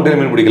குளம் குட்டையை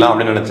மீன் பிடிக்கலாம்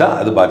அப்படின்னு நினச்சா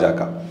அது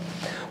பாஜக.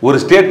 ஒரு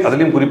ஸ்டேட்,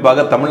 அதுலேயும்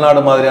குறிப்பாக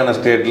தமிழ்நாடு மாதிரியான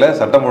ஸ்டேட்டில்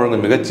சட்டம் ஒழுங்கு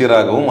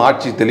மிகச்சீராகவும்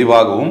ஆட்சி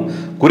தெளிவாகவும்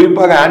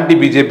குறிப்பாக ஆன்டி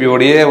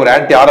பிஜேபியோடைய ஒரு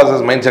ஆன்டி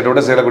ஆர்எஸ்எஸ் மைண்ட்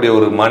செட்டோட சேரக்கூடிய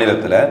ஒரு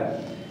மாநிலத்தில்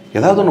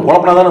ஏதாவது ஒன்று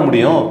குழப்பினா தானே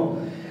முடியும்.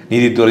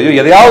 நீதித்துறையோ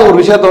எதையாவது ஒரு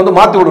விஷயத்தை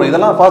மாற்றி விடணும்.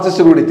 இதெல்லாம்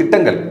பாசிஸ்டுகளுடைய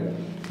திட்டங்கள்.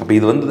 அப்போ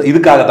இது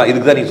இதுக்காக தான்,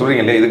 இதுக்கு தான் நீங்கள்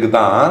சொல்கிறீங்க இல்லையா, இதுக்கு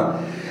தான்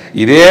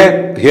இதே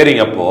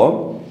ஹியரிங் அப்போ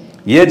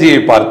ஏஜியை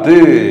பார்த்து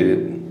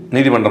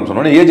நீதிமன்றம்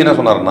சொன்னோன்னே ஏஜி என்ன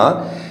சொன்னார்னா,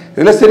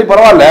 இதில் சரி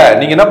பரவாயில்ல,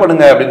 நீங்கள் என்ன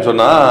பண்ணுங்க அப்படின்னு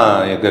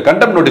சொன்னால்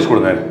கண்டெம்ட் நோட்டீஸ்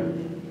கொடுங்க,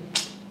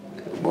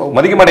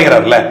 மதிக்க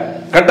மாட்டேங்கிறாருல்ல,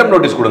 கண்டெம்ட்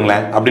நோட்டீஸ்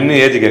கொடுங்களேன் அப்படின்னு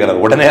ஏஜி கேட்குறாரு.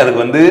 உடனே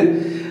அதுக்கு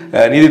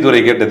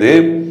நீதித்துறை கேட்டது,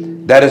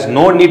 there is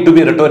no need to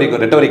be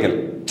rhetorical,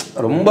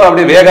 ரொம்ப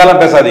அப்படியே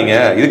வேகாலாம் பேசாதீங்க,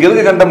 இதுக்கு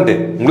எதுக்கு கண்டெம்ட்,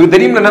 உங்களுக்கு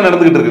தெரியும் என்ன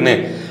நடந்துகிட்டு இருக்குன்னு.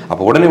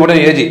 அப்போ உடனே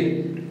AG,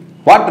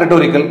 what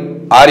rhetorical,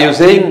 are you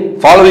saying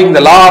following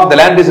the law of the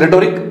land is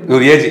rhetoric.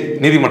 ஒரு ஏஜி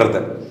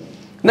நீதிமன்றத்தை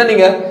என்ன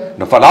நீங்க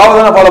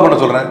லாவை தான் ஃபாலோ பண்ண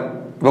சொல்றேன்.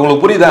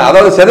 உங்களுக்கு புரியுதா?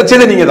 அதாவது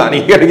செதைச்சதே நீங்க தான்.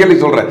 நீங்க கேள்வி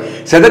சொல்றேன்,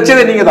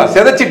 செதைச்சதே நீங்க தான்.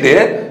 செதைச்சிட்டு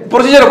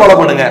ப்ரொசீஜரை ஃபாலோ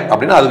பண்ணுங்க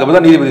அப்படின்னா அதுக்கப்புறம்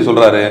தான் நீதிபதி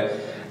சொல்றாரு,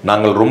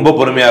 நாங்கள் ரொம்ப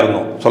பொறுமையா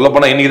இருந்தோம்.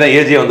 சொல்லப்போனா இன்னைக்கு தான்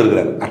ஏஜியா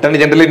வந்திருக்காரு. அட்டர்னி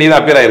ஜெனரலே நீ தான்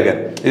அப்பியர் ஆயிருக்காரு.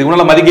 இதுக்கு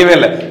முன்னால மதிக்கவே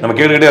இல்லை, நம்ம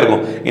கேட்டுக்கிட்டே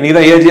இருக்கோம். இன்னைக்கு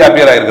தான் ஏஜியா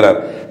appear ஆயிருக்கிறார்.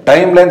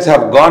 Timelines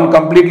have gone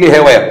completely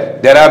haywire.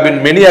 There have been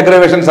many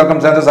aggravation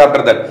circumstances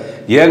after that.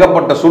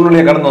 ஏகப்பட்ட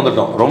சூழ்நிலையை கடந்து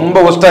வந்துட்டோம். ரொம்ப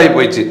ஒஸ்ட் ஆகி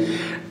போயிடுச்சு.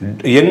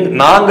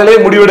 நாங்களே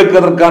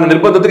முடிவெடுக்கிறதுக்கான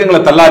நிர்பந்தத்துக்கு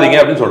எங்களை தள்ளாதீங்க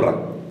அப்படின்னு சொல்றாங்க.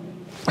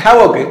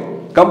 ஹேவோக்கு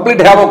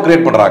கம்ப்ளீட் ஹேவோக்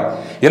கிரியேட் பண்றாங்க.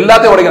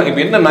 எல்லாத்தையும் உடைக்கிறாங்க.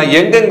 இப்போ என்னன்னா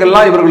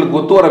எங்கெங்கெல்லாம் இவர்களுக்கு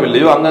ஒத்து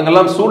வரவில்லையோ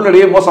அங்கெல்லாம்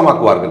சூழ்நிலையை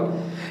மோசமாக்குவார்கள்.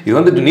 இது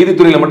வந்து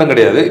நீதித்துறையில மட்டும்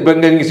கிடையாது. இப்போ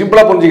இங்க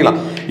சிம்பிளா புரிஞ்சுக்கலாம்.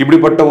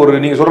 இப்படிப்பட்ட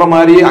ஒரு நீங்க சொல்ற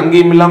மாதிரி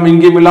அங்கேயும் இல்லாம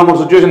இங்கேயும் இல்லாம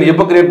ஒரு சுச்சுவேஷன்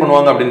எப்போ கிரியேட்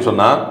பண்ணுவாங்க அப்படின்னு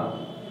சொன்னா,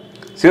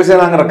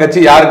 சிவசேனாங்கிற கட்சி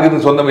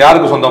யாருக்கு சொந்தம்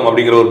யாருக்கு சொந்தம்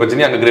அப்படிங்கிற ஒரு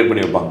பிரச்சனையை அங்க கிரியேட்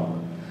பண்ணி வைப்பாங்க.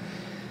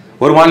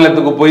 ஒரு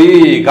மாநிலத்துக்கு போய்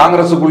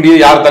காங்கிரஸுக்குள்ளேயே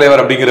யார்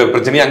தலைவர் அப்படிங்கிற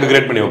பிரச்சனையை அங்க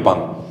கிரியேட் பண்ணி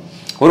வைப்பாங்க.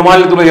 ஒரு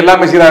மாநிலத்துல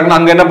எல்லாமே சீராக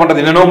அங்க என்ன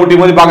பண்றது என்னென்னோ முட்டி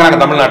மோதி பாக்குறாங்க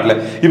தமிழ்நாட்டில்.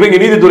 இப்ப இங்க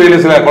நீதித்துறையில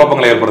சில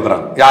குழப்பங்களை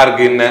ஏற்படுத்துறாங்க.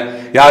 யாருக்கு என்ன,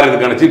 யார்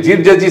இதுக்கான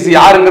சீஃப் ஜஸ்டிஸ்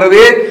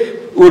யாருங்கிறதே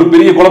ஒரு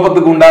பெரிய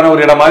குழப்பத்துக்கு உண்டான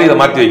ஒரு இடம் மாதிரி இதை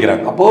மாற்றி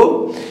வைக்கிறாங்க. அப்போ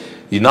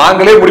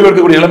நாங்களே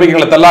முடிவெடுக்கக்கூடிய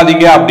நிலைமைகளை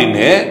தள்ளாதீங்க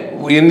அப்படின்னு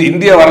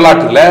இந்திய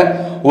வரலாற்றுல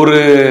ஒரு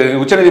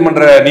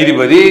உச்சநீதிமன்ற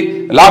நீதிபதி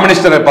லா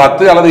மினிஸ்டரை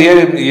பார்த்து அல்லது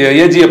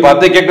ஏஜியை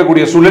பார்த்து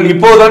கேட்கக்கூடிய சூழல்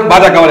இப்போதுதான்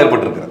பாஜகவில்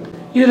ஏற்பட்டிருக்கிறது.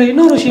 இதுல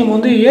இன்னொரு விஷயம்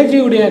வந்து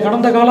ஏஜியுடைய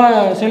கடந்த கால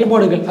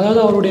செயல்பாடுகள்,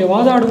 அதாவது அவருடைய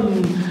வாதாடும்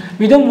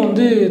விதம்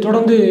வந்து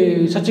தொடர்ந்து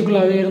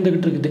சர்ச்சைக்குள்ளாகவே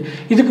இருந்துகிட்டு இருக்குது.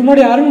 இதுக்கு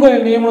முன்னாடி அருண்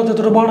கோயல் நியமனத்தை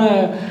தொடர்பான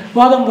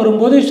வாதம்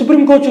வரும்போது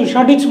சுப்ரீம் கோர்ட்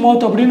ஷட் இட்ஸ்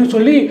மவுத் அப்படின்னு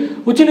சொல்லி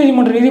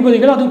உச்சநீதிமன்ற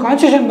நீதிபதிகள் அதுவும்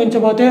கான்ஸ்டிடியூஷன் பெஞ்சை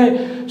பார்த்தே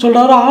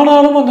சொல்கிறாரு.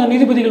 ஆனாலும் அந்த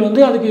நீதிபதிகள்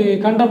வந்து அதுக்கு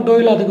கண்டெம்ட்டோ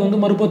இல்லை அதுக்கு வந்து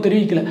மறுப்போ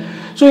தெரிவிக்கல.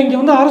 ஸோ இங்கே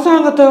வந்து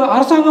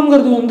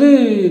அரசாங்கம்ங்கிறது வந்து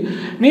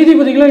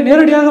நீதிபதிகளை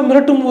நேரடியாக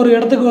மிரட்டும் ஒரு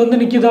இடத்துக்கு வந்து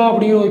நிற்குதா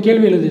அப்படிங்கிற ஒரு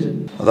கேள்வி எழுது.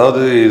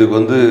 அதாவது இதுக்கு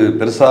வந்து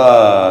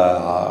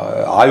பெருசாக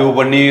ஆய்வு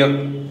பண்ணி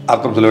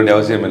அர்த்தம் சொல்ல வேண்டிய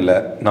அவசியம் இல்லை.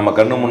 நம்ம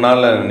கண்ணு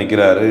முன்னால்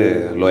நிற்கிறாரு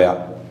லோயா,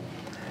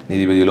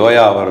 நீதிபதி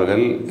லோயா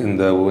அவர்கள்.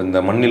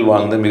 இந்த மண்ணில்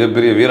வாழ்ந்த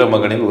மிகப்பெரிய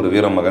வீரமகனில் ஒரு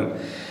வீரமகன்.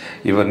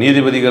 இவர்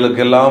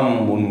நீதிபதிகளுக்கெல்லாம்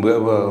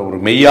ஒரு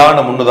மெய்யான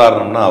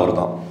முன்னுதாரணம்னா அவர்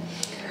தான்.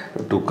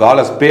 டு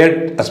கால் அ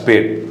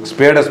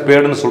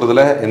ஸ்பேடுன்னு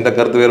சொல்கிறதுல எந்த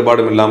கருத்து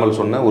வேறுபாடும் இல்லாமல்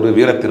சொன்ன ஒரு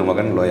வீர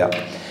திருமகன் லோயா.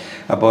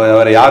 அப்போ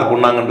அவரை யார்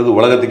கொண்டாங்கன்றது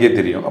உலகத்துக்கே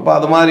தெரியும். அப்போ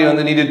அது மாதிரி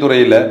வந்து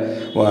நீதித்துறையில்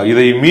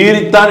இதை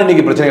மீறித்தான்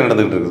இன்னைக்கு பிரச்சனை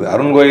நடந்துகிட்டு இருக்குது.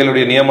 அருண்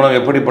கோயலுடைய நியமனம்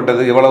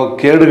எப்படிப்பட்டது, எவ்வளவு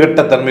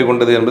கேடுகட்ட தன்மை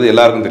கொண்டது என்பது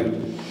எல்லாருக்கும் தெரியும்.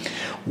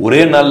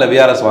 ஒரே நாளில்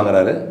விஆர்எஸ்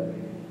வாங்குறாரு,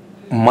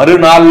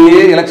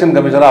 மறுநாள்லேயே எலெக்ஷன்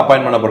கமிஷனராக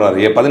அப்பாயின்ட் பண்ணப்படுறாரு.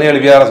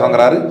 17 விஆர்எஸ்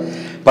வாங்குறாரு,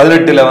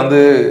 18 வந்து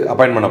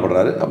அப்பாயின்ட்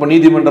பண்ணப்படுறாரு. அப்போ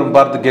நீதிமன்றம்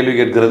பார்த்து கேள்வி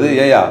கேட்கிறது,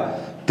 ஏயா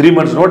 3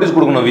 months நோட்டீஸ்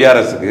கொடுக்கணும்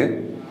விஆர்எஸ்க்கு,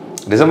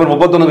 டிசம்பர்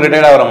 31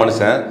 ரிட்டையர்ட் ஆகிற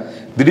மனுஷன்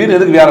திடீர்னு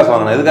எதுக்கு விஆர்எஸ்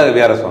வாங்கினா, எதுக்காக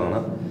விஆர்எஸ்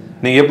வாங்கினா,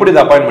 நீங்கள் எப்படி இதை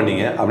அப்பாயின்ட்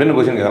பண்ணீங்க அப்படின்னு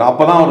கொஸ்டின் கேட்குறேன்.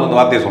 அப்போ தான் அவர் அந்த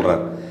வார்த்தையை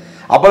சொல்கிறார்.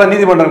 அப்போ தான்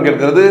நீதிமன்றம்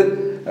கேட்கறது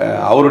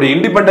அவருடைய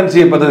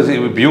இண்டிபெண்டன்ஸியை பற்றி.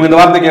 இவங்க இந்த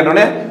வார்த்தை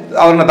கேட்டோடனே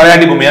அவர் நான்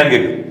தலையாட்டி பொம்மையான்னு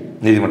கேட்குது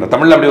நீதிமன்றம்.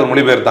 தமிழில் அப்படி ஒரு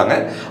மொழிபெயர்த்தாங்க.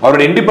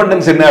 அவருடைய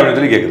இண்டிபெண்டன்ஸ் என்ன அப்படின்னு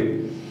சொல்லி கேட்குது.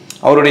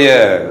 அவருடைய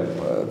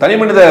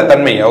தனிமனித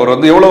தன்மை, அவர்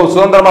வந்து எவ்வளோ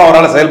சுதந்திரமாக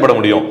அவரால் செயல்பட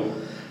முடியும்.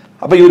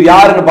 அப்போ இவர்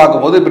யாருன்னு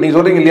பார்க்கும்போது இப்போ நீங்கள்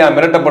சொல்கிறீங்க இல்லையா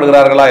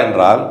மிரட்டப்படுகிறார்களா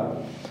என்றால்,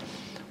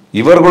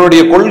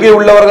 இவர்களுடைய கொள்கை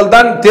உள்ளவர்கள்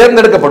தான்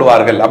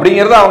தேர்ந்தெடுக்கப்படுவார்கள்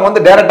அப்படிங்கிறது அவங்க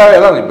வந்து டைரக்டாகவே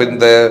தான். இப்போ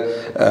இந்த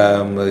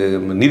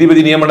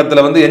நீதிபதி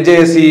நியமனத்தில் வந்து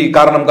NJAC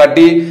காரணம்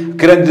காட்டி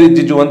கிரண்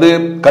ரிஜிஜு வந்து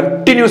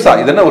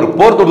கண்டினியூஸாக இது என்ன ஒரு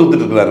போர்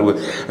தொடுத்துட்டு இருக்கிறார்.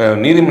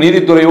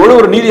 நீதித்துறையோடு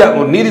ஒரு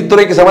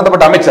நீதித்துறைக்கு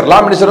சம்பந்தப்பட்ட அமைச்சர் லா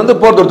மினிஸ்டர் வந்து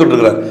போர் தொடுத்துட்டு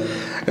இருக்கிறார்.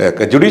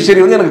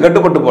 ஜுடிஷியரி வந்து எனக்கு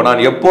கட்டுப்பட்டு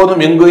போனான்.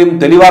 எப்போதும் எங்கேயும்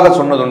தெளிவாக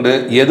சொன்னதுண்டு,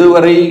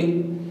 எதுவரை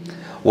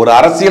ஒரு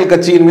அரசியல்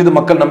கட்சியின் மீது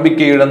மக்கள்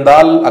நம்பிக்கை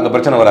இழந்தால் அங்கே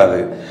பிரச்சனை வராது,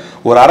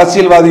 ஒரு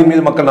அரசியல்வாதியின்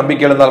மீது மக்கள்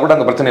நம்பிக்கை இழந்தால் கூட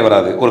அங்கே பிரச்சனை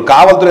வராது, ஒரு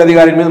காவல்துறை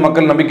அதிகாரியின் மீது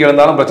மக்கள் நம்பிக்கை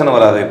இழந்தாலும் பிரச்சனை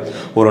வராது,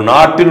 ஒரு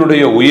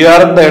நாட்டினுடைய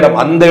உயர்ந்த இடம்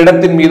அந்த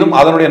இடத்தின் மீதும்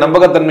அதனுடைய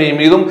நம்பகத்தன்மையின்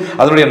மீதும்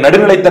அதனுடைய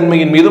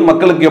நடுநிலைத்தன்மையின் மீதும்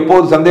மக்களுக்கு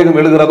எப்போது சந்தேகம்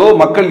எழுகிறதோ,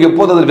 மக்கள்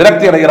எப்போது அதில்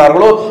விரக்தி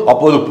அடைகிறார்களோ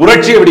அப்போது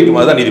புரட்சியை வெடிக்கும்.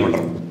 அதுதான்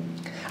நீதிமன்றம்.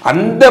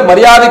 அந்த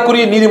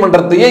மரியாதைக்குரிய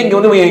நீதிமன்றத்தையே இங்க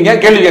வந்து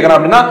ஏன் கேள்வி கேட்கறான்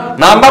அப்படின்னா,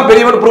 நான் தான்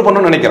பெரியவன் ப்ரூவ்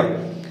பண்ணணும்னு நினைக்கிறேன்.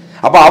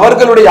 அப்ப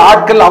அவர்களுடைய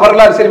ஆட்கள்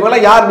அவர்களால் சரி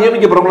யார்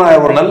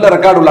நியமிக்கப்படுறாங்க, ஒரு நல்ல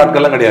ரெக்கார்டு உள்ள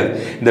ஆட்கள்லாம் கிடையாது.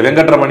 இந்த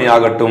வெங்கட்ரமணி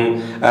ஆகட்டும்,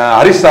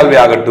 ஹரிஷ் சால்வே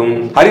ஆகட்டும்.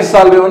 ஹரிஷ்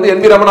சால்வே வந்து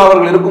NV ரமணா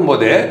அவர்கள்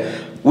இருக்கும்போது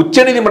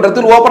உச்ச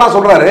நீதிமன்றத்தில் ஓப்பனா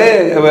சொல்றாரு,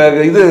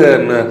 இது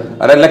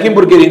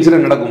லக்கிம்பூர் கேரி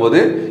இன்சிடென்ட் நடக்கும்போது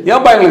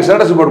ஏன்பா எங்களுக்கு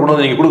ஸ்டேட்டஸ் ரிப்போர்ட் கொண்டு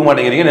வந்து நீங்க கொடுக்க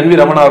மாட்டேங்கிறீங்க. NV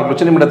ரமணா அவர்கள்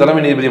உச்ச நீதிமன்ற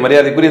தலைமை நீதிபதி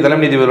மரியாதைக்குரிய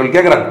தலைமை நீதிபதி அவர்கள்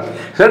கேட்கறாங்க,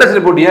 ஸ்டேட்டஸ்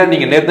ரிப்போர்ட் ஏன்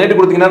நீங்க நேற்று நைட்டு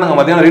கொடுத்தீங்கன்னா நாங்கள்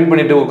மதியானம் ரீட்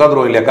பண்ணிட்டு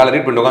உட்காந்துருவோம் இல்லையா, காலை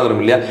ரீட் பண்ணிட்டு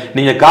உட்காந்துரும் இல்லையா,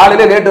 நீங்க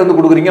காலையில லேட்டு வந்து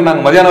கொடுக்குறீங்க,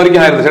 நாங்கள் மதியானம்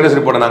வரைக்கும் ஆயிரம் ஸ்டேட்டஸ்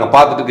ரிப்போர்ட்டை நாங்கள்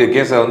பார்த்துட்டு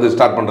கேஸை வந்து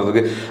ஸ்டார்ட்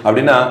பண்றதுக்கு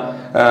அப்படின்னா,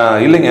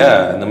 இல்லைங்க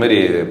இந்த மாதிரி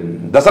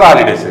தசரா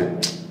ஹாலிடேஸ்.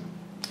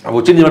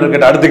 உச்ச நீதிமன்றம்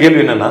கேட்ட அடுத்த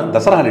கேள்வி என்னன்னா,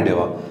 தசரா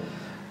ஹாலிடேவா,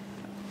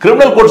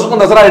 கிரிமினல்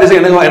கோர்ட்ஸுக்கும் தசரா ஹாலிடேஸ்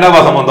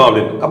என்னவா சம்பந்தம்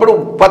அப்படின்னு. அப்புறம்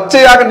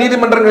பச்சையாக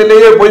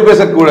நீதிமன்றங்களிலேயே போய்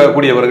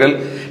பேசக்கூடியவர்கள்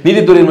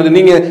நீதித்துறை மீது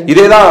நீங்க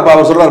இதே தான்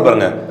அவர் சொல்றாரு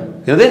பாருங்க,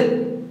 இது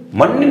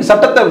மண்ணின்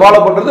சட்டத்தை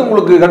ஃபாலோ பண்றது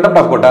உங்களுக்கு கண்டெம்ட்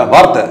ஆஃப் கோர்ட்டா,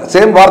 வார்த்தை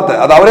சேம் வார்த்தை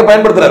அது அவரே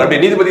பயன்படுத்துறாரு.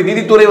 அப்படி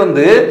நீதித்துறை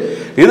வந்து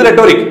இது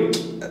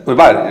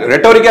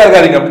ரெட்டோரிக்கா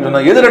இருக்காதீங்க அப்படின்னு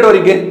சொன்னா, எது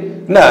ரெட்டோரிக்கு,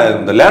 என்ன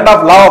இந்த லேண்ட்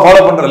ஆஃப் லா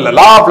ஃபாலோ பண்றதில்ல,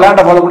 லா ஆஃப்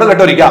லேண்ட் ஃபாலோ பண்றது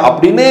ரெட்டோரிக்கா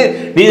அப்படின்னு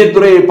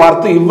நீதித்துறையை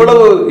பார்த்து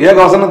இவ்வளவு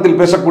ஏகவசனத்தில்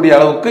பேசக்கூடிய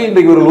அளவுக்கு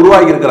இன்றைக்கு இவர்கள்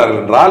உருவாகி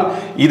இருக்கிறார்கள் என்றால்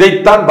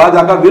இதைத்தான்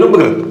பாஜக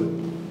விரும்புகிறது.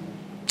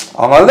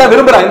 அவங்க அதுதான்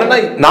விரும்புறாங்க. என்னன்னா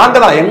நாங்க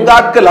தான் எங்க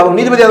ஆட்கள், அவங்க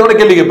நீதிபதி அதோட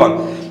கேள்வி கேட்பாங்க.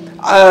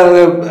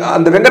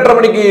 அந்த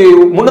வெங்கட்ரமணிக்கு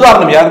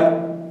முன்னுதாரணம் யார்?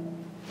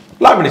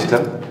 லா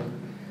மினிஸ்டர்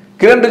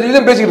கிரண் ரிஜிஜு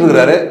பேசிக்கிட்டு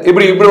இருக்கிறாரு.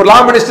 இப்படி ஒரு லா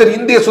மினிஸ்டர்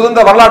இந்திய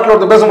சுதந்திர வரலாற்றில்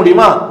ஒருத்தர் பேச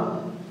முடியுமா?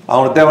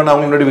 அவனுக்கு தேவைன்னா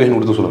அவங்க நோட்டிஃபிகேஷன்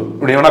கொடுத்து சொல்லுங்க.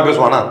 இப்படி வேணா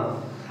பேசுவானா?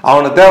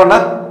 அவனுக்கு தேவைன்னா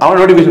அவன்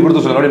நோட்டிஃபிகேஷன்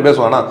கொடுத்து சொல்லுங்க அப்படின்னு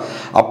பேசுவானா?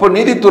 அப்போ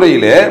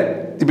நீதித்துறையிலே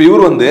இப்போ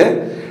இவர் வந்து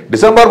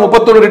டிசம்பர்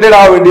 31 ரிட்டையர்ட்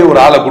ஆக வேண்டிய ஒரு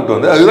ஆளை கூட்டு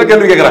வந்து அதுதான்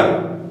கேள்வி கேட்கிறாங்க.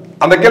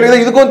 அந்த கேள்வி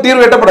தான் இதுக்கும்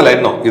தீர்வு எட்டப்படலை.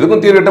 இன்னும்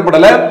இதுக்கும் தீர்வு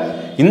எட்டப்படலை.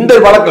 இந்த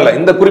வழக்கில்,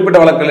 இந்த குறிப்பிட்ட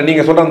வழக்கில்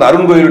நீங்க சொல்ற அந்த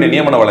அருண் கோயிலுடைய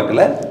நியமன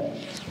வழக்கில்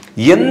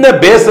என்ன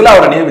பேஸ்ல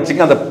அவரை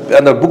நியமிச்சுங்க,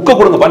 அந்த புக்கை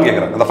கொடுங்கப்பான்னு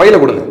கேட்கிறாங்க. அந்த ஃபைலை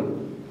கொடுங்க.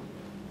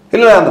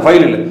 இல்ல அந்த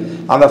ஃபைல் இல்லை,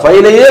 அந்த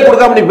ஃபைலையே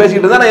கொடுக்காம நீ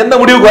பேசிக்கிட்டு தான் எந்த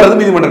முடிவுக்கு வர்றது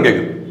நீதிமன்றம்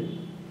கேட்குது.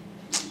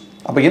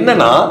 அப்ப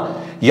என்னன்னா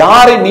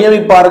யாரை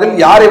நியமிப்பார்கள்,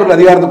 யாரை இவர்கள்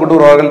அதிகாரத்தை கொண்டு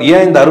வருவார்கள்,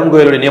 ஏன் இந்த அருண்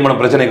கோயிலுடைய நியமனம்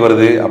பிரச்சனைக்கு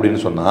வருது அப்படின்னு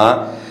சொன்னா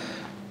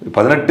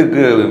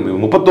 18க்கு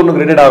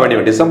 31க்கு ரிட்டையர்ட் ஆக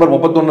வேண்டிய டிசம்பர்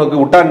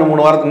 31க்கு விட்டா இன்னும்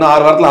 3 வாரத்துக்கு, இன்னும்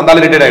 6 வாரத்தில் அந்த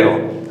ரிட்டையர்ட் ஆயிடும்.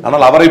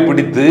 ஆனால் அவரை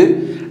பிடித்து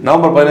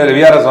நவம்பர் 17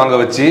 விஆர்எஸ் வாங்க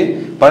வச்சு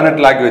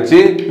 18 ஆக்கி வச்சு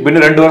இப்போ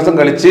இன்னும் 2 வருஷம்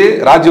கழிச்சு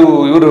ராஜீவ்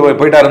இவர்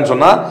போயிட்டாருன்னு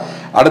சொன்னா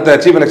அடுத்த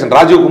சீஃப் எலெக்ஷன்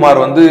ராஜீவ்குமார்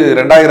வந்து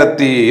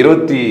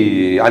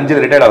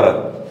 2025 ரிட்டையர்ட் ஆகிறார்.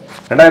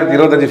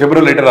 2025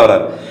 பிப்ரவரி ரிட்டையர்ட்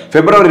ஆகிறார்.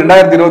 பிப்ரவரி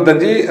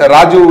 2025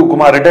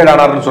 ராஜீவ்குமார் ரிட்டையர்ட்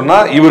ஆனார்னு சொன்னா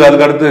இவர்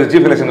அதுக்கு அடுத்து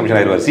சீஃப் எலெக்ஷன் கமிஷன்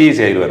ஆயிடுவார்,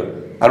 சிஇசி ஆயிடுவார்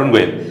அருண்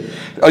கோயல்.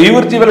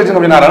 இவர் சீஃப் எலெக்ஷன்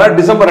கமிஷன் ஆனார்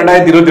டிசம்பர்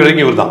 2027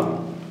 வரைக்கும் இவர் தான்.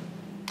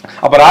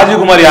 அப்ப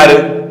ராஜீவ்குமார் யாரு?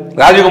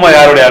 ராஜீவ்குமார்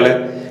யாருடைய ஆளு?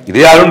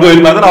 இதே அருண்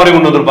கோயில் மாதிரி தான் அவரை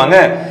கொண்டு வந்திருப்பாங்க.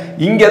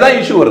 இங்கதான்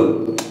இஷ்யூ வருது.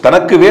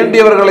 தனக்கு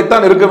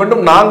வேண்டியவர்களைத்தான் இருக்க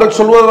வேண்டும், நாங்கள்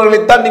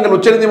சொல்வர்களைத்தான் நீங்கள்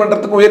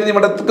உச்சநீதிமன்றத்துக்கும்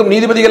உயர்நீதிமன்றத்துக்கும்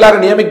நீதிபதிகளாக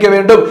நியமிக்க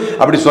வேண்டும்.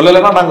 அப்படி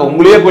சொல்லலைன்னா நாங்கள்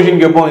உங்களையே கொஸ்டின்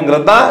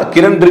கேட்போம்ங்கிறது தான்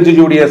கிரண்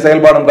ரிஜிஜுடைய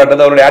செயல்பாடும்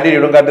காட்டுது, அவருடைய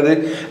ஆட்டிடியூடும் காட்டுது.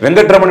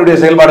 வெங்கட்ரமனுடைய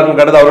செயல்பாடும்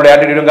காட்டுது, அவருடைய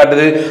ஆட்டிடியூடும்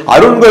காட்டுது.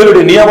 அருண்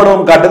கோயிலுடைய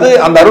நியமனமும் காட்டுது,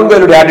 அந்த அருண்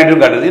கோயிலுடைய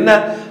ஆட்டிடியூடும் காட்டுது. என்ன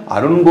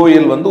அருண்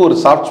கோயில் வந்து ஒரு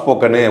சாஃப்ட்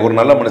ஸ்போக்கனு, ஒரு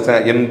நல்ல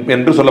மனுஷன்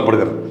என்று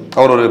சொல்லப்படுகிறது.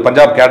 அவர் ஒரு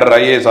பஞ்சாப் கேடர்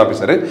ஐஏஎஸ்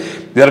ஆஃபீஸர்.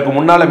 இதற்கு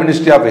முன்னால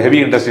மினிஸ்ட்ரி ஆஃப் ஹெவி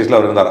இண்டஸ்ட்ரீஸ்ல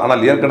அவர் இருந்தார்.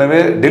 ஆனால் ஏற்கனவே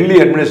டெல்லி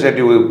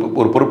அட்மினிஸ்ட்ரேட்டிவ்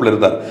ஒரு பொறுப்பில்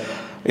இருந்தார்.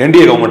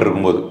 என்டிஏ கவர்மெண்ட்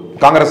இருக்கும்போது,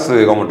 காங்கிரஸ்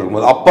கவர்மெண்ட்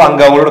இருக்கும்போது. அப்போ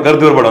அங்கே அவங்களோட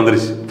கருத்து வேறுபாடு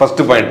வந்துருச்சு.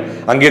 ஃபர்ஸ்ட் பாயிண்ட்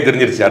அங்கேயே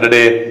தெரிஞ்சிருச்சு,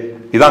 அடடே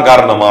இதான்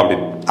காரணமா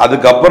அப்படின்னு.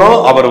 அதுக்கப்புறம்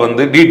அவர்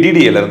வந்து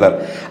டிடிஏல இருந்தார்,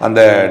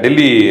 அந்த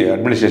டெல்லி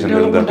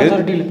அட்மினிஸ்ட்ரேஷன்ல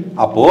இருந்தார்.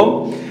 அப்போ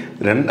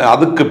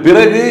அதுக்கு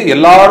பிறகு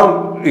எல்லாரும்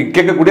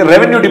கேட்கக்கூடிய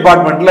ரெவென்யூ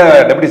டிபார்ட்மெண்ட்ல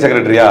டெப்யூட்டி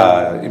செக்ரட்டரியா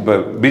இப்ப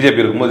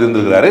பிஜேபி இருக்கும்போது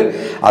இருந்திருக்கிறாரு.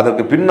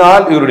 அதற்கு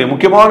பின்னால் இவருடைய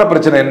முக்கியமான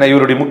பிரச்சனை என்ன,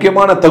 இவருடைய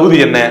முக்கியமான தகுதி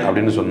என்ன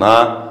அப்படின்னு சொன்னா,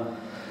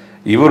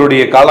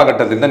 இவருடைய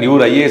காலகட்டத்தில் தான்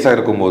இவர் ஐஏஎஸ்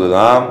இருக்கும்போது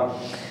தான்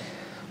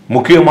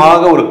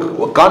முக்கியமாக ஒரு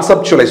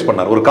கான்செப்டுவலைஸ்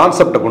பண்ணார், ஒரு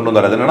கான்செப்டை கொண்டு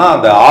வந்தார். அது என்னன்னா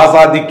அந்த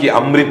ஆசாதிக்கு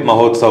அம்ரித்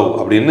மஹோத்சவ்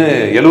அப்படின்னு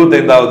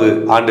 75வது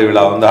ஆண்டு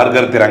விழா வந்து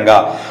ஹர்கர் திரங்கா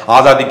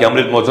ஆசாதிக்கு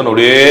அம்ரித் மஹோத்சவ்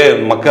அப்படியே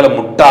மக்களை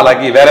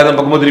முட்டாளாக்கி வேற எதுவும்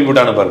பக்கமும் திருப்பி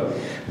விட்டானு பாரு.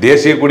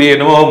 தேசிய கொடி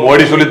என்னமோ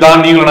மோடி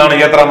சொல்லித்தான் நீங்களும்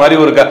நானும் ஏத்துற மாதிரி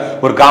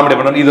ஒரு காமெடி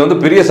பண்ண. இது வந்து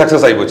பெரிய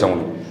சக்சஸ் ஆகி போச்சு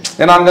அவங்களுக்கு.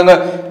 ஏன்னா அங்கங்க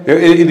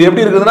இது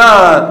எப்படி இருக்குதுன்னா,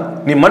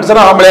 நீ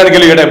மனுஷனா ஆம்பளையான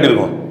கேள்வி கேட்டா எப்படி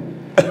இருக்கும்?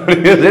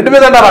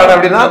 ரெண்டுமே தான்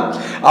அப்படின்னா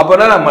அப்ப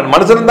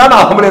மனுஷன் தான்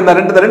ஆம்பளை இருந்தா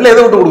ரெண்டுல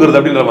எதை விட்டு கொடுக்குறது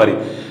அப்படின்ற மாதிரி.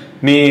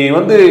 நீ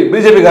வந்து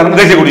பிஜேபி காரன்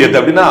தேசிய கொடி ஏத்து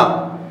அப்படின்னா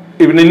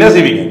நீ என்ன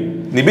செய்வீங்க?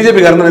 நீ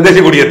பிஜேபி காரன்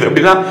தேசிய கொடி ஏத்து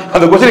அப்படின்னா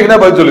அந்த கொஸ்டினுக்கு என்ன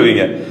பதில்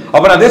சொல்லுவீங்க?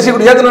 அப்ப நான் தேசிய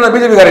கொடி ஏத்தணும், நான்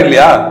பிஜேபி காரன்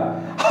இல்லையா?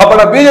 அப்ப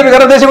நான் பிஜேபி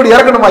காரன் தேசிய கொடி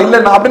இறக்கணுமா? இல்ல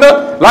அப்படின்னா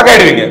லாக்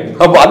ஆயிடுவீங்க.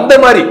 அப்ப அந்த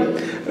மாதிரி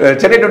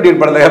சென்னை 28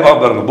 படத்தை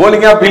பாருங்க,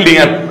 போலிங்கா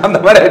ஃபீல்டிங்கா அந்த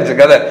மாதிரி ஆயிடுச்சு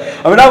கதை.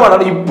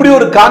 அப்படின்னா இப்படி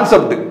ஒரு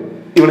கான்செப்ட்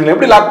இவனுங்க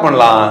எப்படி லாக்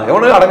பண்ணலாம்?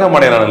 எவனும் அடங்க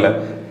மாட்டேங்கிறானுல்ல.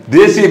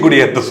 தேசிய கொடி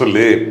ஏத்த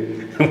சொல்லு,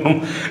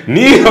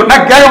 நீ சொன்னா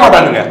கேட்க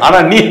மாட்டானுங்க. ஆனா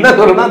நீ என்ன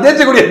சொல்லுனா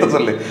தேசிய கொடி ஏத்த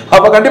சொல்லு,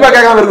 அப்ப கண்டிப்பா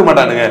கேட்காம இருக்க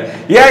மாட்டானுங்க.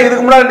 ஏன்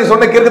இதுக்கு முன்னாடி நீ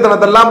சொன்ன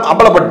கிறுக்குத்தனத்தெல்லாம்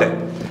அம்பலப்பட்ட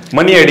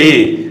மணி அடி,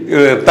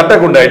 தட்டை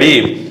கொண்டாடி,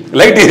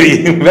 லைட் எரி,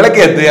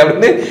 விளக்கேத்து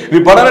அப்படின்னு நீ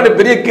படம்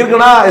பெரிய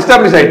கிறுக்குனா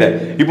எஸ்டாப்ளிஷ் ஆயிட்ட.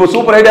 இப்போ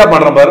சூப்பர் ஐடியா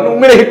பண்ற பாருங்க,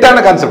 உண்மையில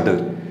ஹிட்டான கான்செப்ட்.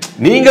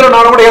 நீங்களும்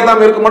நானும் கூட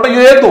ஏத்தாம இருக்க மாட்டோம்,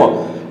 இது ஏத்துவோம்.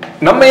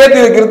 நம்ம ஏற்றி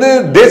வைக்கிறது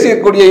தேசிய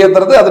கொடியை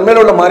ஏத்துறது அது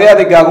மேல உள்ள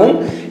மரியாதைக்காகவும்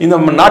இந்த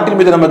நாட்டின்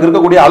மீது நமக்கு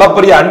இருக்கக்கூடிய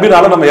அளப்பரிய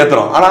அன்பினாலும் நம்ம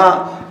ஏத்துறோம். ஆனா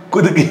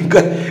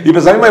இப்ப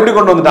சமயமா எப்படி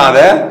கொண்டு வந்துட்டான்,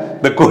 அதை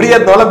இந்த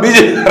கொடியேத்தோல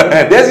பிஜேபி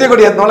தேசிய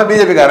கொடியேத்தோல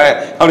பிஜேபி காரன்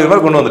அப்படி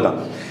மாதிரி கொண்டு வந்துட்டான்.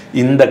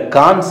 இந்த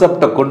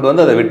கான்செப்டை கொண்டு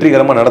வந்து அதை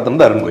வெற்றிகரமா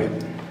நடத்துனது அருண் கோயல்.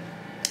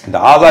 இந்த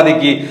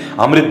ஆசாதிக்கு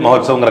அம்ரித்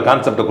மஹோத்சவங்கிற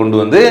கான்செப்டை கொண்டு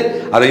வந்து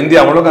அதை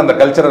இந்தியா முழுக்க அந்த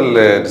கல்ச்சரல்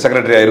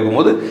செக்ரட்டரியா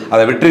இருக்கும்போது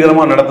அதை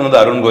வெற்றிகரமாக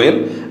நடத்துனது அருண் கோயல்.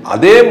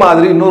 அதே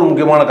மாதிரி இன்னொரு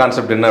முக்கியமான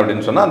கான்செப்ட் என்ன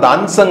அப்படின்னு சொன்னா, அந்த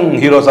அன்சங்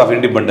ஹீரோஸ் ஆஃப்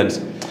இண்டிபெண்டன்ஸ்,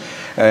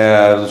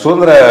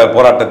 சுதந்திர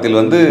போராட்டத்தில்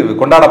வந்து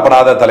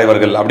கொண்டாடப்படாத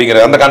தலைவர்கள்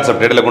அப்படிங்கிற அந்த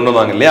கான்செப்ட் இடையில கொண்டு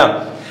வந்தாங்க இல்லையா,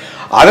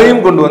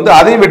 அதையும் கொண்டு வந்து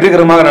அதையும்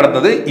வெற்றிகரமாக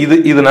நடந்தது.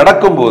 இது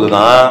நடக்கும்போது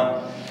தான்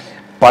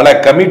பல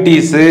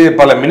கமிட்டிஸு,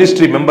 பல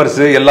மினிஸ்ட்ரி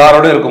மெம்பர்ஸு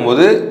எல்லாரோட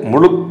இருக்கும்போது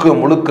முழுக்க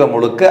முழுக்க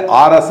முழுக்க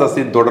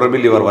ஆர்எஸ்எஸ்ஸின்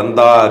தொடர்பில் இவர்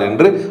வந்தார்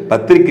என்று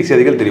பத்திரிகை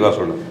செய்திகள் தெளிவாக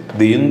சொல்லுது.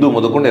 இது இந்து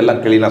முதற்கொண்டு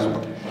எல்லாம் கிளீனாக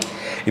சொல்லுது.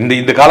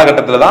 இந்த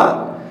காலகட்டத்தில் தான்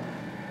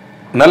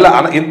நல்ல.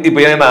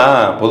 இப்போ ஏன்னா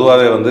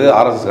பொதுவாகவே வந்து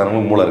ஆர்எஸ்எஸ்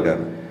காரங்களுக்கு மூளை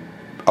இருக்காது.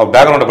 அவர்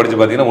பேக்ரவுண்டை படித்து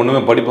பார்த்தீங்கன்னா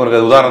ஒன்றுமே படிப்பும்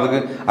இருக்காது.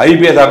 உதாரணத்துக்கு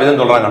ஐபிஎஸ்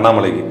ஆஃபீஸர்னு சொல்கிறாங்க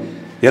அண்ணாமலைக்கு,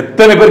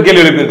 எத்தனை பேர்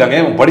கேள்வி எழுப்பியிருக்காங்க,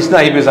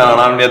 படிச்சுதான் ஐபிஎஸ்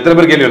ஆனான் எத்தனை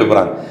பேர் கேள்வி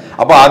எழுப்புறாங்க.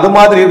 அப்போ அது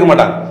மாதிரி இருக்க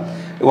மாட்டாங்க.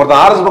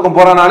 ஒருத்தன் ஆர்எஸ் பக்கம்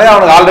போறானாலே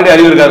அவனுக்கு ஆல்ரெடி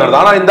அறிவு இருக்காது,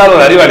 ஆனால் இந்த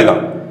ஒரு அறிவாளி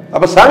தான்.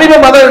 அப்ப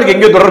சமீபமாக தான் எனக்கு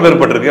எங்கே தொடர்பு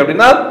ஏற்பட்டிருக்கு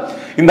அப்படின்னா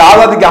இந்த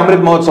ஆசாதிக்கு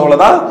அமிர்த்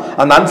மஹோத்சவில் தான்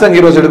அந்த அன்சங்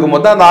ஹீரோஸ்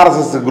எடுக்கும்போது தான் அந்த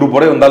ஆர்எஸ்எஸ்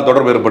குரூப்போட வந்தால்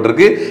தொடர்பு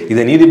ஏற்பட்டிருக்கு.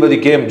 இதை நீதிபதி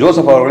KM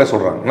ஜோசப் அவர்களே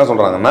சொல்றாங்க. என்ன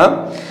சொல்றாங்கன்னா,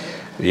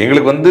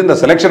 எங்களுக்கு இந்த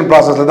செலெக்ஷன்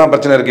ப்ராசஸ்ல தான்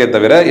பிரச்சனை இருக்கே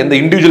தவிர எந்த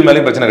இண்டிவிஜுவல்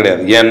மேலேயும் பிரச்சனை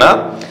கிடையாது. ஏன்னா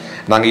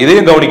நாங்கள்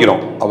இதையும்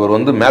கவனிக்கிறோம். அவர்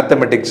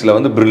மேத்தமெட்டிக்ஸில்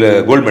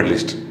கோல்டு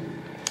மெடலிஸ்ட்.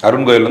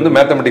 அருண் கோயில்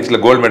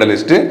மேத்தமெட்டிக்ஸில் gold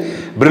medalist,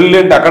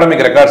 brilliant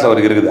academic records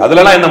அவருக்கு இருக்குது.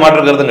 அதுலலாம் எந்த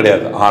மாற்று கருத்தும்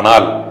கிடையாது.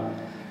 ஆனால்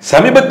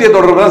சமீபத்திய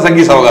தொடர்பு தான்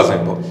சங்கி சவகாசம்.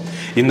 இப்போ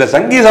இந்த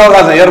சங்கி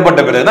சவகாசம் ஏற்பட்ட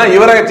பிறகுதான்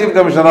இவரை சீஃப்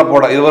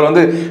கமிஷனராக இவர்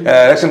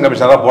எலெக்ஷன்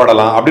கமிஷனராக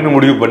போடலாம் அப்படின்னு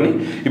முடிவு பண்ணி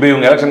இப்போ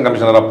இவங்க எலெக்ஷன்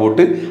கமிஷனராக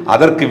போட்டு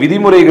அதற்கு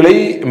விதிமுறைகளை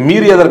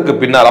மீறியதற்கு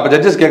பின்னால் அப்போ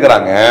ஜட்ஜஸ்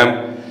கேட்குறாங்க,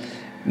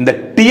 இந்த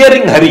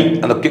டியரிங் ஹரி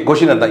அந்த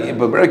கொஸ்டின் தான்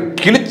இப்போ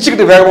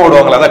கிழிச்சுக்கிட்டு வேகமாக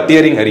ஓடுவாங்களா, அதான்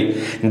டியரிங் ஹரி.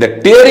 இந்த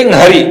டியரிங்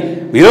ஹரி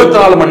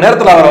 24 மணி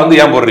நேரத்தில் அவரை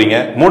ஏன் போடுறீங்க,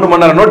 3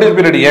 மணி நேரம் நோட்டீஸ்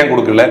பீரியட் ஏன்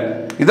கொடுக்கல,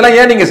 இதெல்லாம்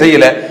ஏன் நீங்க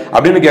செய்யல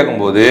அப்படின்னு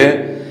கேட்கும்போது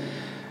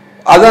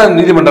அதான்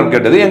நீதிமன்றம்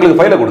கேட்டது,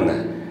 எங்களுக்கு ஃபைலை கொடுங்க,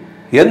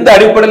 எந்த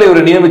அடிப்படையில்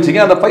இவரை நியமிச்சிங்க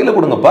அந்த ஃபைலை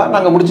கொடுங்கப்பா,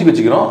 நாங்கள் முடிச்சு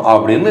வச்சுக்கிறோம்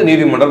அப்படின்னு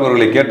நீதிமன்றம்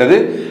இவர்களை கேட்டது.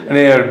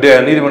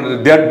 நீதிமன்றம்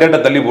டேட்டை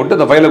தள்ளி போட்டு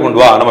அந்த ஃபைலை கொண்டு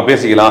வா நம்ம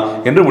பேசிக்கலாம்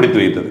என்று முடித்து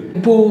வைத்தது.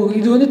 இப்போ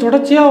இது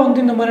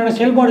தொடர்ச்சியாக இந்த மாதிரியான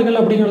செயல்பாடுகள்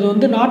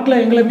அப்படிங்கிறது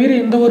நாட்டில் எங்களை மீறி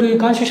எந்த ஒரு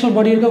கான்ஸ்டியூஷனல்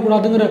பாடி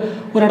இருக்கக்கூடாதுங்கிற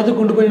ஒரு இடத்துக்கு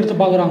கொண்டு போய் எடுத்து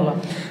பார்க்குறாங்களா?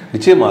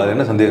 நிச்சயமா அது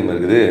என்ன சந்தேகம்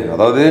இருக்குது.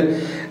 அதாவது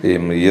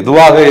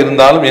எதுவாக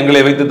இருந்தாலும்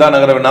எங்களை வைத்து தான்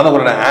நகர வேண்டாம்.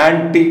 ஒரு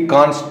anti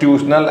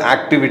constitutional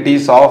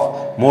activities of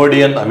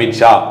Modi and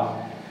Amit Shah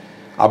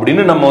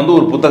அப்படின்னு நம்ம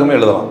ஒரு புத்தகமே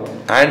எழுதலாம்.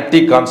 ஆன்டி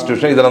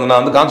கான்ஸ்டியூஷன், இதில்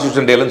நான்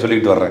கான்ஸ்டியூஷன் டேலன்னு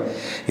சொல்லிட்டு வர்றேன்.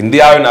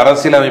 இந்தியாவின்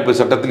அரசியலமைப்பு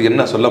சட்டத்தில்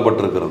என்ன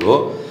சொல்லப்பட்டிருக்கிறதோ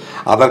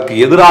அதற்கு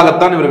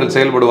எதிராகத்தான் இவர்கள்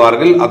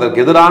செயல்படுவார்கள்.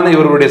 அதற்கு எதிரான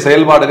இவர்களுடைய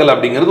செயல்பாடுகள்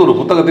அப்படிங்கிறது ஒரு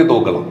புத்தகத்தை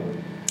துவக்கலாம்.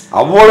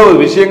 அவ்வளவு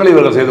விஷயங்களை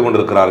இவர்கள் செய்து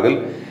கொண்டிருக்கிறார்கள்.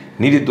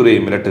 நீதித்துறையை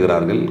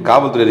மிரட்டுகிறார்கள்,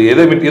 காவல்துறை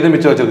எதை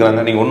மிச்சம்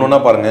வச்சிருக்கிறாங்க. நீங்க ஒன்னொன்னா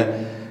பாருங்க.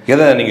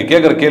 எதை நீங்க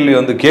கேட்கிற கேள்வி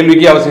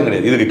கேள்விக்கே அவசியம்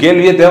கிடையாது, இதுக்கு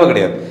கேள்வியே தேவை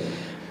கிடையாது.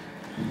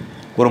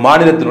 ஒரு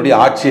மாநிலத்தினுடைய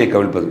ஆட்சியை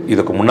கவிழ்ப்பது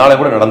இதுக்கு முன்னாலே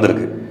கூட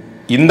நடந்திருக்கு.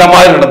 இந்த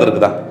மாதிரி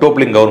நடந்திருக்குதா?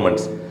 டோப்லிங்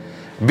கவர்மெண்ட்ஸ்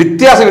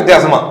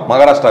வித்தியாசமா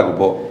மகாராஷ்டிராவுக்கு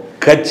போ,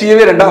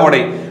 கட்சியவே ரெண்டாவது உடை,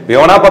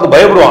 எவனா பார்த்து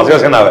பயப்படுவான்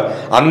சிவசேனாவை,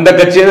 அந்த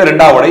கட்சியவே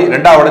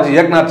ரெண்டாவது உடைச்சு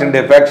ஏக்நாத்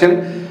சிண்டே ஃபேக்ஷன்,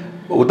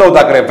 உத்தவ்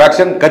தாக்கரே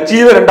ஃபேக்ஷன்,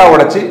 கட்சியவே ரெண்டாவது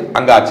உடைச்சு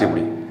அங்க ஆட்சி.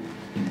 இப்படி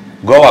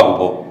கோவாக்கு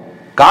போ,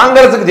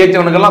 காங்கிரஸுக்கு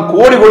ஜெயிச்சவனுக்கெல்லாம்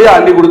கோடி கோடியா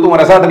அள்ளி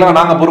கொடுத்து ரெசார்ட்டுக்கெல்லாம்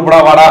நாங்க பொறுப்படா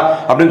வாடா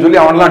அப்படின்னு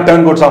சொல்லி அவனெல்லாம்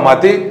டேர்ன் கோட்ஸா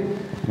மாத்தி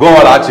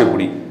கோவால ஆட்சி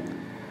கூடி.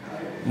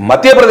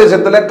 மத்திய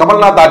பிரதேசத்துல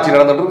கமல்நாத் ஆட்சி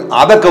நடந்துட்டு இருக்கு,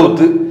 அதை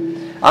கவுத்து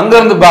அங்க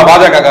இருந்து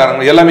பாஜக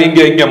காரங்க எல்லாமே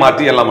இங்க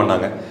மாத்தி எல்லாம்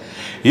பண்ணாங்க.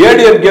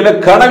 ஏடிஎம்கேல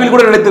கனவில்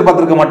கூட நினைத்து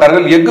பார்த்திருக்க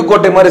மாட்டார்கள். எஃகு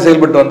கோட்டை மாதிரி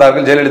செயல்பட்டு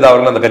வந்தார்கள். ஜெயலலிதா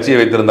அவர்கள் அந்த கட்சியை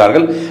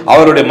வைத்திருந்தார்கள்.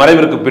 அவருடைய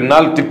மறைவிற்கு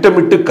பின்னால்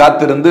திட்டமிட்டு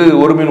காத்திருந்து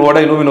ஒரு மீன்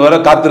ஓட இன்னும் மீன் வர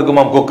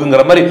காத்திருக்குமாம்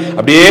கொக்குங்கிற மாதிரி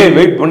அப்படியே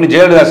வெயிட் பண்ணி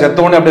ஜெயலலிதா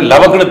செத்தவொடனே அப்படியே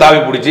லவக்குன்னு தாவி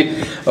பிடிச்சி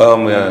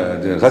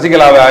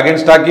சசிகலாவை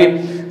அகேன்ஸ்ட் ஆக்கி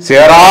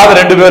சேராத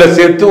 2 பேரை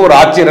சேர்த்து ஒரு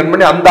ஆட்சியை ரன்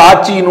பண்ணி அந்த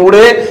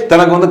ஆட்சியினூடே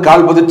தனக்கு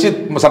கால் பதிச்சு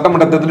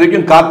சட்டமன்ற தேர்தல்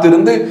வரைக்கும்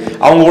காத்திருந்து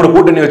அவங்க கூட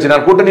கூட்டணி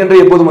வச்சினார். கூட்டணி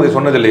என்று எப்போதும் அதை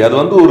சொன்னதில்லை. அது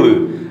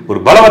ஒரு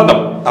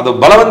பலவந்தம், அதை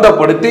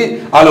பலவந்தப்படுத்தி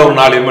அதில் ஒரு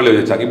 4 எம்எல்ஏ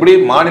வச்சாங்க. இப்படி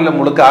மாநிலம்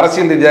முழுக்க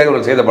அரசியல்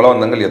ரீதியாக செய்த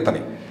பலவந்தங்கள்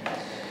எத்தனை.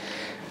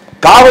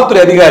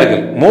 காவல்துறை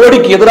அதிகாரிகள்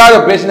மோடிக்கு எதிராக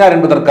பேசினார்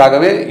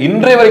என்பதற்காகவே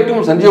இன்றைய வரைக்கும்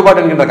சஞ்சீவ் பாட்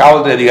என்கின்ற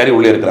காவல்துறை அதிகாரி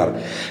உள்ளே இருக்கிறார்.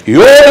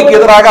 யோகிக்கு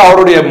எதிராக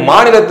அவருடைய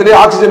மாநிலத்திலே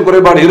ஆக்சிஜன்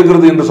குறைபாடு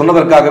இருக்கிறது என்று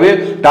சொன்னதற்காகவே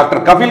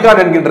டாக்டர்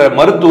கபில்கான் என்கின்ற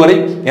மருத்துவரை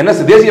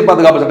தேசிய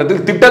பாதுகாப்பு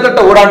சட்டத்தில் கிட்டத்தட்ட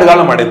ஓராண்டு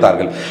காலம்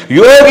அடைத்தார்கள்.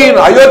 யோகியின்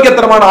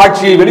அயோக்கியத்தனமான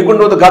ஆட்சியை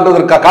வெளிக்கொண்டு வந்து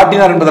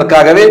காட்டினார்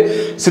என்பதற்காகவே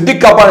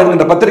சித்திக் கபான்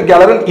என்கின்ற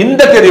பத்திரிகையாளர்கள்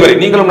இந்த தேதி வரை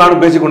நீங்களும்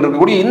நானும் பேசிக்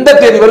கொண்டிருக்கக்கூடிய இந்த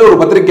தேதி வரை ஒரு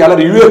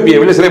பத்திரிகையாளர்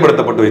UAPAவில்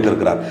சிறைப்படுத்தப்பட்டு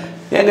வைத்திருக்கிறார்.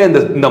 ஏங்க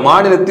இந்த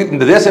மாநிலத்தில்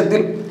இந்த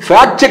தேசத்தில்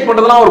ஃபேக்ட் செக்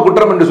பண்றதுலாம் ஒரு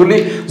குற்றம் என்று சொல்லி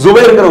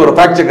ஜுபைர்ங்கிற ஒரு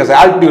ஃபேக்ட் செக்கர்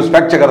ஆல்டியூஸ்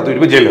ஃபேக்ட் செக்கரை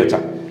தூக்கி போய் ஜெயிலில்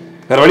வச்சாங்க.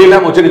 வேற வழி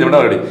இல்லாம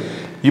உச்சநீதிமன்றம் ரெடி.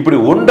 இப்படி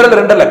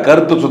 1-2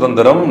 கருத்து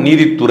சுதந்திரம்,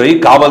 நீதித்துறை,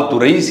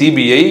 காவல்துறை,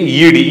 CBI,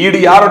 ED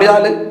யாருடைய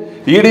ஆளு?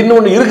 ஈடின்னு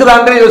ஒன்று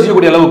இருக்குதான்றே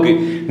யோசிக்கக்கூடிய அளவுக்கு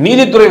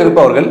நீதித்துறையில்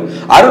இருப்பவர்கள்.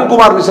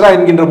 அருண்குமார் மிஸ்ரா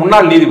என்கின்ற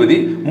முன்னாள் நீதிபதி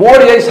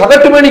மோடியை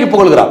சகட்டுமேனிக்கு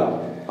புகழ்கிறார்.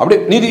 அப்படி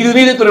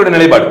நீதித்துறையுடைய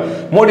நிலைப்பாடு.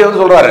 மோடி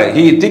சொல்றாரு,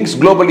 he thinks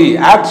globally,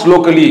 acts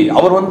locally.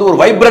 அவர் ஒரு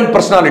வைப்ரண்ட்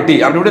பர்சனாலிட்டி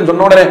அப்படின்னு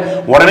சொன்ன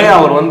உடனே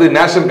அவர்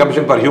national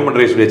commission for human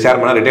rights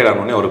சேர்மனா retire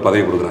ஆனோடனே ஒரு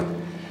பதவி கொடுக்குறாங்க.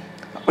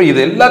 அப்ப இது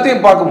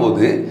எல்லாத்தையும்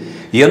பார்க்கும்போது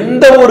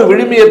எந்த ஒரு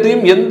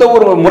விழுமியத்தையும் எந்த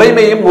ஒரு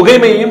முறைமையும்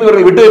முகைமையும்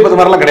இவர்கள் விட்டு வைப்பது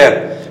மாதிரிலாம் கிடையாது.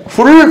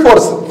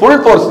 ஃபுல்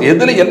ஃபோர்ஸ்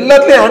எதுல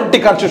எல்லாத்துலயும் ஆன்டி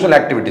கான்ஸ்டியூஷனல்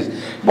ஆக்டிவிட்டிஸ்.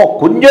 இப்போ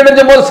கொஞ்சம்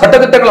நெஞ்சம் போது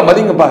சட்டத்திட்டங்களை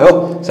மதிங்கப்பா.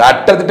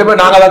 சட்டத்திட்டமே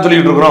நாங்க தான்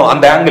சொல்லிட்டு இருக்கிறோம்.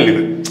 அந்த ஆங்கிள்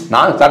இது.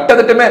 நான்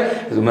சட்டத்திட்டமே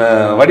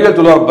வடிவல்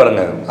சொல்லுவாங்க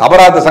பாருங்க,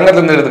 அபராத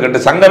சங்கத்திலிருந்து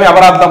எடுத்துக்கிட்டு சங்கமே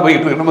அபராதம் தான்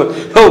போயிட்டு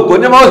இருக்கு.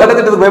 கொஞ்சமாவது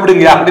சட்டத்திட்டத்துக்கு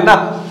பயப்படுங்க அப்படின்னா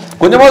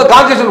கொஞ்சமாவது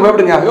கான்ஸ்டியூஷனுக்கு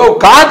பயப்படுங்க.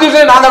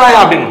 கான்ஸ்டியூஷன் நாங்க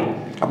தான் அப்படின்னு.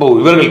 அப்போ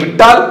இவர்கள்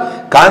விட்டால்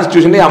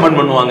கான்ஸ்டியூஷனே அமெண்ட்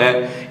பண்ணுவாங்க,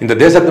 இந்த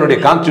தேசத்தினுடைய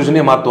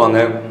கான்ஸ்டியூஷனே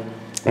மாற்றுவாங்க.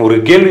 ஒரு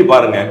கேள்வி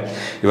பாருங்க,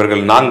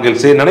 இவர்கள் நாங்கள்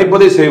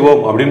நினைப்பதை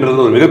செய்வோம்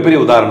அப்படின்றது ஒரு மிகப்பெரிய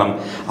உதாரணம்.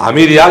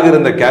 அமைதியாக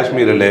இருந்த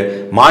காஷ்மீரில்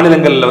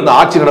மாநிலங்களில்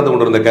ஆட்சி நடந்து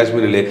கொண்டிருந்த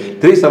காஷ்மீரில்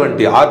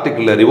 370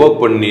 ஆர்டிகிள்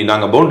ரிவோக் பண்ணி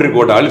நாங்கள் பவுண்டரி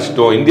கோட்டை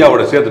அழிச்சிட்டோம்,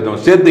 இந்தியாவோட சேர்த்துட்டோம்.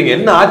 சேர்த்தீங்க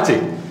என்ன ஆச்சு?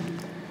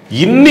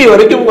 இன்னி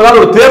வரைக்கும் உங்களால்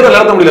ஒரு தேர்தல்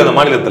நடத்த முடியல அந்த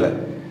மாநிலத்தில்.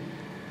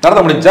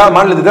 நடத்த முடிஞ்சா?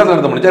 மாநிலத்தில் தேர்தல்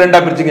நடத்த முடிஞ்சா?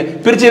 2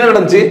 பிரிச்சு என்ன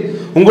நடந்துச்சு?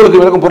 உங்களுக்கு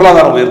விளக்கும்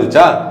பொருளாதாரம்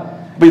உயர்ந்துச்சா?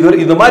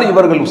 இந்த மாதிரி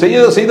இவர்கள்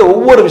செய்த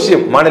ஒவ்வொரு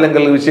விஷயம்,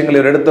 மாநிலங்கள்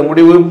விஷயங்களில் எடுத்த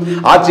முடிவு,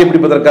 ஆட்சியை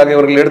பிடிப்பதற்காக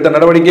இவர்கள் எடுத்த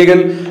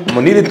நடவடிக்கைகள்,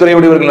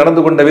 நீதித்துறையோடு இவர்கள்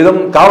நடந்து கொண்ட விதம்,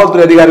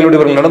 காவல்துறை அதிகாரிகளோடு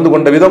இவர்கள் நடந்து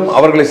கொண்ட விதம்,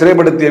 அவர்களை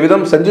சிறைப்படுத்திய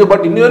விதம். சஞ்சீவ்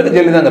பாட் இன்னி வரைக்கும்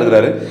ஜெயிலில் தான்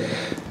இருக்கிறாரு.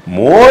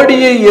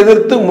 மோடியை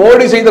எதிர்த்து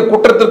மோடி செய்த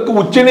குற்றத்திற்கு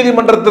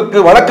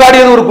உச்சநீதிமன்றத்திற்கு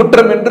வழக்காடியது ஒரு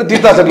குற்றம் என்று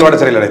தீர்த்தா செட்டில்வாட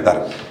சிறையில்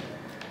அடைத்தார்.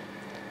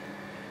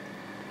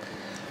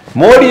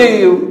 மோடியை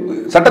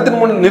சட்டத்தின்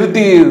முன்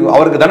நிறுத்தி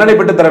அவருக்கு தண்டனை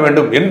பெற்று தர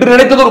வேண்டும் என்று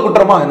நினைத்தது ஒரு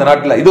குற்றமா இந்த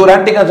நாட்டில்? இது ஒரு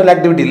ஆன்டி கான்ஸ்டியூஷனல்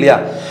ஆக்டிவிட்டி இல்லையா?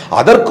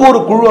 அதற்கு ஒரு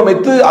குழு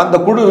அமைத்து அந்த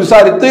குழு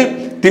விசாரித்து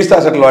தீஸ்தா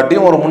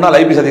செட்டில்வாட்டியும் ஒரு முன்னாள்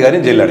ஐபிஎஸ்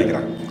அதிகாரியும் ஜெயிலில்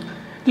அடைக்கிறாங்க.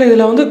 இல்லை,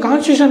 இதில் வந்து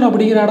கான்ஸ்டியூஷன்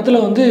அப்படிங்கிற இடத்துல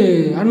வந்து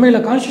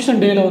அண்மையில் கான்ஸ்டியூஷன்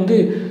டேயில் வந்து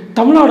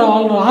தமிழ்நாடு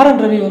ஆளுநர் RN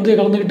ரவி வந்து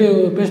கலந்துக்கிட்டு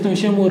பேசின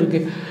விஷயமும்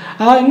இருக்குது.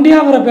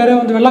 இந்தியாங்கிற பேரை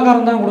வந்து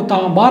வெள்ளக்காரன் தான்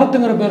கொடுத்தான்,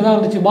 பாரத்துங்கிற பேர் தான்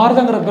இருந்துச்சு,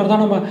 பாரதங்கிற பேர்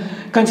தான் நம்ம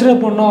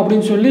கன்சிடர் பண்ணோம்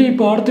அப்படின்னு சொல்லி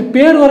இப்போ அடுத்து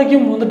பேர்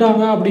வரைக்கும்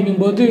வந்துட்டாங்க.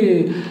 அப்படிங்கும்போது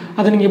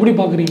அதை நீங்கள் எப்படி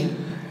பார்க்குறீங்க?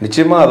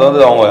 நிச்சயமாக அது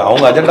வந்து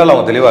அவங்க அஜெண்டாவில்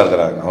அவங்க தெளிவாக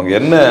இருக்கிறாங்க. அவங்க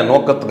என்ன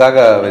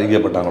நோக்கத்துக்காக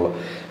விதிக்கப்பட்டாங்களோ.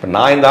 இப்போ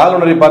நான் இந்த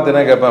ஆளுநரை பார்த்து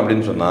என்ன கேட்பேன்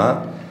அப்படின்னு சொன்னால்,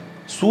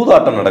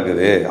 சூதாட்டம்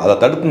நடக்குது, அதை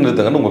தடுத்து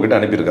நிறுத்துங்கன்னு உங்ககிட்ட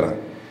அனுப்பியிருக்கிறாங்க.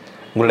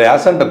 உங்களுடைய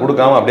அசன்ட்டை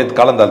கொடுக்காம அப்படியே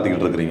காலம்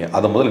தாழ்த்திக்கிட்டு இருக்கிறீங்க.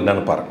 அதை முதல்ல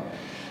என்னன்னு பாருங்கள்.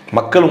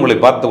 மக்கள் உங்களை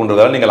பார்த்து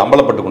கொண்டிருந்தாலும் நீங்கள்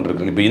அம்பலப்பட்டு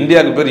கொண்டிருக்கீங்க. இப்போ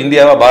இந்தியாவுக்கு பேர்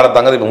இந்தியாவா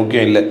பாரதாங்க இப்போ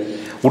முக்கியம் இல்லை.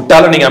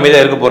 விட்டாலும் நீங்கள்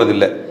அமைதியாக இருக்க போகிறது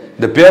இல்லை.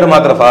 இந்த பேர்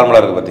மாத்திர ஃபார்முலா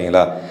இருக்குது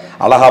பார்த்தீங்களா?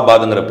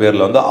 அலகாபாதுங்கிற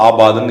பேரில் வந்து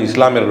ஆபாதுன்னு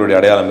இஸ்லாமியர்களுடைய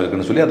அடையாளம்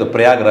இருக்குன்னு சொல்லி அதை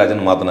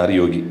பிரயாக்ராஜன் மாற்றினார்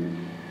யோகி.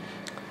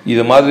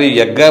 இது மாதிரி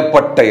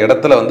ஏகப்பட்ட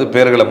இடத்துல வந்து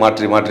பேர்களை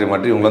மாற்றி மாற்றி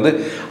மாற்றி இவங்க வந்து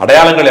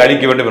அடையாளங்களை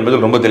அழிக்க வேண்டும்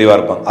என்பது ரொம்ப தெளிவாக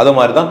இருப்பாங்க. அது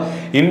மாதிரி தான்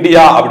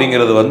இந்தியா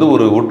அப்படிங்கிறது வந்து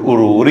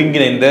ஒரு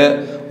ஒருங்கிணைந்த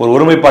ஒரு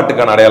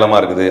ஒருமைப்பாட்டுக்கான அடையாளமாக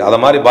இருக்குது. அதை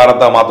மாதிரி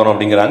பாரதா மாற்றணும்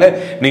அப்படிங்கிறாங்க.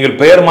 நீங்கள்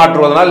பெயர்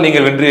மாற்றுவதனால்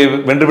நீங்கள்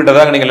வென்று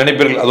விட்டதாக நீங்கள்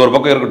நினைப்பீர்கள். அது ஒரு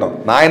பக்கம் இருக்கட்டும்.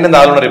 நான் என்ன இந்த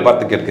ஆளுநரை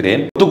பார்த்து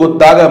கேட்கிறேன், கொத்து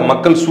கொத்தாக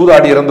மக்கள்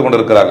சூதாடி இறந்து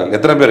கொண்டிருக்கிறார்கள்.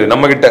 எத்தனை பேர்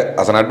நம்ம கிட்ட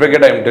as an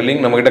advocate I am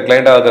telling, நம்ம கிட்ட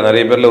கிளைண்டாக இருக்கிற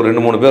நிறைய பேர்ல ஒரு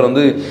 2-3 பேர்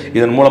வந்து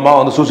இதன்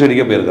மூலமாக வந்து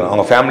சூசைடிக்கே போயிருக்கிறாங்க.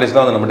 அவங்க ஃபேமிலிஸ்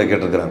தான் வந்து நம்மகிட்ட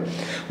கேட்டிருக்கிறாங்க.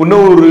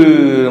 இன்னும் ஒரு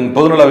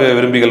பொதுநல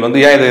விரும்பிகள்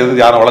வந்து ஏன் இதை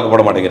யாரும் வழக்கு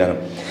போட மாட்டேங்கிறாங்க.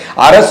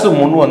 அரசு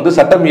முன் வந்து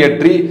சட்டம்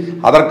இயற்றி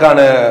அதற்கான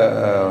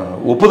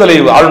ஒப்புதலை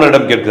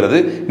ஆளுநரிடம் கேட்கிறது.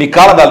 நீ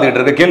காலம் தாழ்த்திட்டு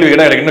இருக்க, கேள்வி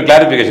கேட்டா எனக்கு இன்னும்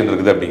கிளாரிபிகேஷன்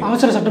இருக்குது அப்படி.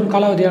 அவசர சட்டம்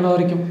காலாவதியான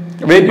வரைக்கும்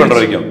வெயிட் பண்ற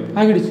வரைக்கும்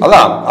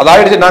அதான் அது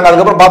ஆயிடுச்சு. நாங்க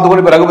அதுக்கப்புறம் பார்த்து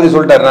கூட இப்ப ரகுபதி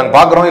சொல்லிட்டாரு, நாங்க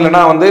பாக்குறோம்,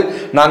 இல்லைன்னா வந்து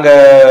நாங்க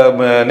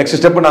நெக்ஸ்ட்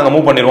ஸ்டெப் நாங்க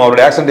மூவ் பண்ணிடுவோம்,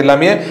 அவருடைய ஆக்சென்ட்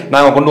எல்லாமே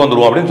நாங்க கொண்டு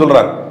வந்துருவோம் அப்படின்னு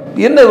சொல்றாங்க.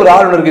 என்ன ஒரு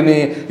ஆளுநருக்கு நீ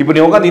இப்ப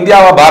நீ உட்காந்து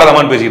இந்தியாவா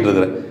பாரதமான்னு பேசிட்டு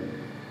இருக்கிற?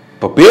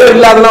 இப்ப பேர்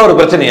இல்லாதெல்லாம் ஒரு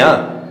பிரச்சனையா?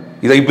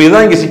 இப்ப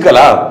இதுதான் இங்க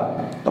சிக்கலா?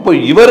 அப்போ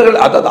இவர்கள்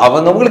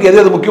அவங்களுக்கு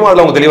எது எது முக்கியமோ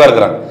அதில் அவங்க தெளிவாக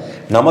இருக்கிறாங்க.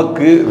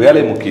 நமக்கு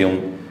வேலை முக்கியம்,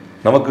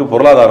 நமக்கு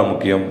பொருளாதாரம்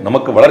முக்கியம்,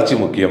 நமக்கு வளர்ச்சி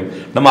முக்கியம்,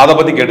 நம்ம அதை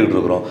பற்றி கேட்டுக்கிட்டு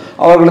இருக்கிறோம்.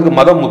 அவர்களுக்கு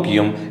மதம்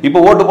முக்கியம். இப்போ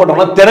ஓட்டு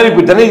போட்டோம்னா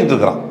திணறிக்கிட்டு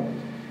இருக்கிறான்.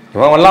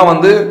 இவங்கெல்லாம்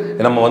வந்து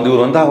நம்ம வந்து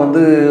இவர் வந்தால்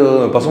வந்து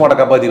பசுமாட்டை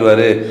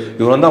காப்பாற்றிடுவார்,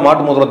 இவர் வந்தால்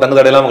மாட்டு மூத்திரம் தங்கு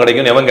தடையெல்லாம்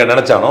கிடைக்கும்னு எவங்க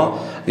நினைச்சானோ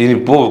இது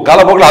இப்போ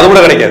காலப்போக்கில் அது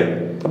கூட கிடைக்காது.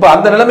 அப்போ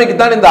அந்த நிலைமைக்கு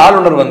தான் இந்த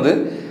ஆளுநர் வந்து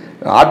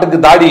ஆட்டுக்கு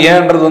தாடி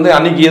ஏன்றது வந்து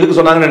அன்னைக்கு எதுக்கு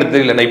சொன்னாங்கன்னு எனக்கு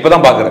தெரியல. நான் இப்போ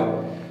தான் பார்க்குறேன்.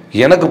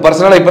 எனக்கு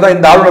பர்சனலாக இப்போ தான்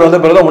இந்த ஆளுநர் வந்து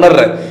பிறகு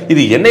உணர்றேன்,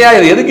 இது என்னையா,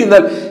 இது எதுக்கு இந்த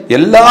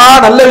எல்லா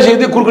நல்ல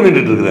விஷயத்தையும் குறுக்கு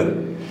நின்றுட்டு இருக்கிறார்,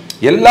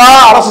 எல்லா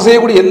அரசு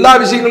செய்யக்கூடிய எல்லா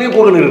விஷயங்களையும்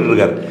குறுக்கு நின்றுட்டு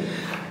இருக்காரு.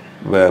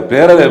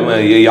 பேரவை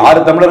 6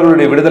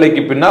 தமிழர்களுடைய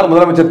விடுதலைக்கு பின்னால்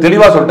முதலமைச்சர்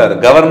தெளிவாக சொல்லிட்டாரு,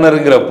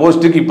 கவர்னருங்கிற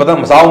போஸ்ட்டுக்கு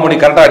இப்போதான் சாவுமணி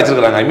கரெக்டாக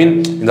அடிச்சிருக்காங்க. ஐ மீன்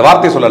இந்த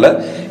வார்த்தையை சொல்லலை,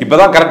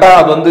 இப்போதான்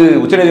கரெக்டாக அது வந்து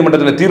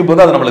உச்சநீதிமன்றத்தில் தீர்ப்பு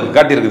தான் அது நம்மளுக்கு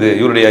காட்டியிருக்குது.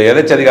 இவருடைய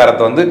எதேச்ச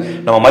அதிகாரத்தை வந்து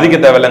நம்ம மதிக்க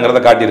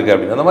தேவையில்லைங்கிறத காட்டியிருக்கு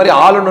அப்படின்னு. அந்த மாதிரி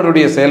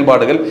ஆளுநருடைய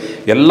செயல்பாடுகள்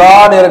எல்லா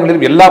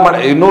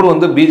நேரங்களிலும் இன்னொரு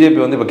வந்து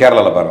பிஜேபி வந்து இப்போ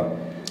கேரளாவில் பாருங்க,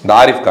 இந்த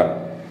ஆரிஃப் கான்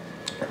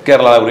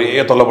கேரளா ஒரு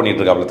தொல்லை பண்ணிட்டு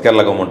இருக்காப்ல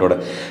கேரளா கவர்மெண்ட்டோட.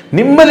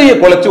 நிம்மதியை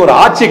குலைச்சி ஒரு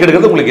ஆட்சியை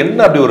கெடுக்கிறது உங்களுக்கு என்ன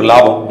அப்படி ஒரு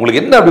லாபம்?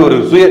 உங்களுக்கு என்ன அப்படி ஒரு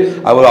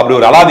அப்படி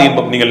ஒரு அலாதி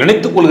இன்பம் நீங்கள்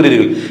நினைத்துக்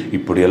கொள்கிறீர்கள்?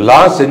 இப்படி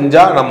எல்லாம்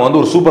செஞ்சா நம்ம வந்து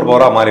ஒரு சூப்பர்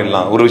பவராக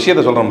மாறிடலாம். ஒரு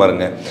விஷயத்த சொல்றேன்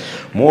பாருங்க,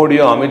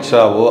 மோடியோ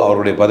அமித்ஷாவோ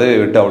அவருடைய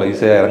பதவியை விட்டு அவ்வளோ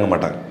ஈஸியாக இறங்க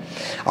மாட்டாங்க.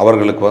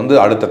 அவர்களுக்கு வந்து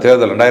அடுத்த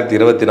தேர்தல்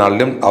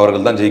 2024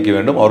 அவர்கள் தான் ஜெயிக்க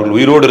வேண்டும். அவர்கள்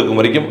உயிரோடு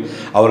இருக்கும் வரைக்கும்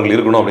அவர்கள்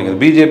இருக்கணும்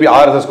அப்படிங்கிறது. பிஜேபி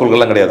RSS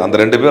கொள்கைலாம் கிடையாது. அந்த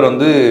 2 பேர்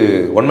வந்து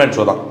ஒன் மேன்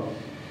ஷோ தான்,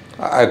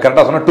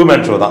 கரெக்டாக சொன்னால் 2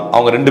 மேன் ஷோ தான்.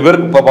 அவங்க 2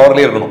 பேருக்கு இப்போ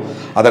பவர்லேயே இருக்கணும்.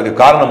 அதற்கு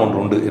காரணம் ஒன்று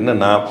உண்டு.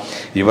 என்னென்னா,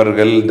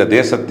 இவர்கள் இந்த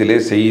தேசத்திலே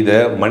செய்த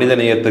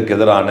மனிதநேயத்துக்கு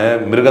எதிரான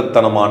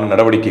மிருகத்தனமான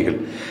நடவடிக்கைகள்,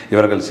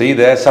 இவர்கள்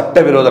செய்த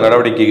சட்டவிரோத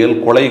நடவடிக்கைகள்,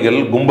 கொலைகள்,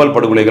 கும்பல்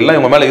படுகொலைகள்லாம்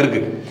இவங்க மேலே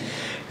இருக்குது.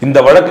 இந்த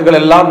வழக்குகள்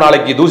எல்லாம்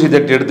நாளைக்கு தூசி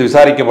தட்டி எடுத்து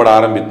விசாரிக்கப்பட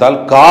ஆரம்பித்தால்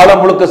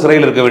காலம் முழுக்க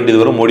சிறையில் இருக்க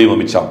வேண்டியது வரும் மோடி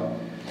அமித்ஷா.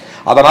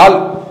 அதனால்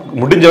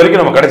முடிஞ்ச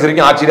வரைக்கும் நம்ம கடைசி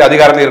வரைக்கும் ஆட்சியில்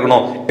அதிகாரத்தில்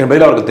இருக்கணும்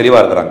என்பதில் அவருக்கு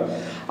தெளிவாக இருக்கிறாங்க.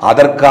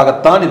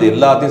 அதற்காகத்தான் இது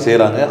எல்லாத்தையும்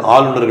செய்கிறாங்க.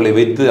 ஆளுநர்களை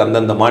வைத்து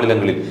அந்தந்த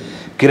மாநிலங்களில்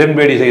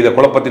கிரண்பேடி செய்த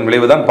குழப்பத்தின்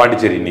விளைவு தான்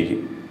பாண்டிச்சேரி. இன்னைக்கு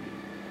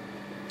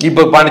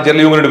இப்போ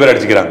பாண்டிச்சேரியில் இவங்க 2 பேர்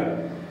அடிச்சுக்கிறாங்க.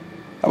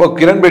 அப்போ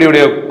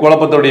கிரண்பேடியுடைய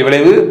குழப்பத்துடைய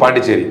விளைவு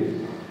பாண்டிச்சேரி.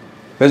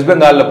 வெஸ்ட்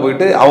பெங்காலில்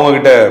போயிட்டு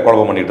அவங்ககிட்ட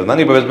குழப்பம் பண்ணிட்டு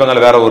இருந்தாங்க. இப்போ வெஸ்ட்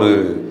பெங்கால் வேற ஒரு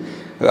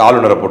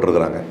ஆளுநரை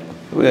போட்டிருக்கிறாங்க.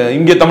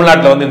 இங்கே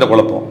தமிழ்நாட்டில் வந்து இந்த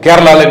குழப்பம்.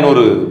 கேரளாவில்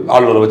இன்னொரு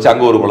ஆளுநரை வச்சு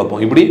அங்கே ஒரு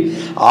குழப்பம். இப்படி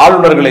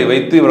ஆளுநர்களை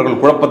வைத்து இவர்கள்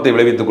குழப்பத்தை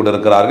விளைவித்துக்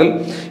கொண்டிருக்கிறார்கள்.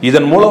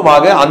 இதன்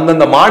மூலமாக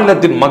அந்தந்த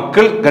மாநிலத்தின்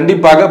மக்கள்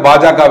கண்டிப்பாக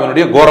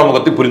பாஜகவினுடைய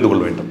கோரமுகத்தை புரிந்து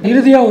கொள்ள வேண்டும்.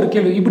 இறுதியாக ஒரு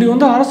கேள்வி, இப்படி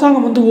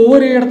அரசாங்கம்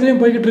ஒவ்வொரு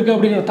இடத்துலையும் போய்கிட்டு இருக்கு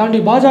அப்படிங்கிறத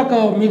தாண்டி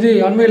பாஜக மீது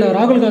அண்மையில்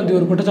ராகுல் காந்தி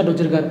ஒரு குற்றச்சாட்டு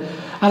வச்சிருக்காரு.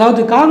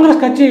 அதாவது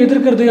காங்கிரஸ் கட்சியை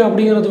எதிர்க்கிறது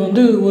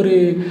அப்படிங்கிறது ஒரு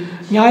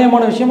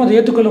நியாயமான விஷயம், அதை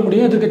ஏற்றுக்கொள்ள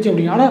முடியும் எதிர்கட்சி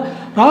அப்படிங்க. ஆனால்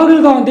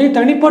ராகுல் காந்தி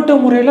தனிப்பட்ட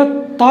முறையில்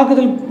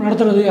தாக்குதல்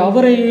நடத்துறது,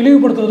 அவரை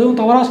இழிவுபடுத்துறதும்,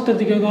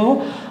 தவறாசத்திற்காகவும்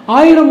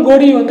 1000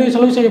 கோடி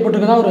செலவு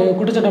செய்யப்பட்டிருக்கதா ஒரு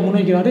குற்றச்சாட்டை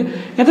முன்வைக்கிறாரு.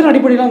 எத்தனை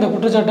அடிப்படையில் அந்த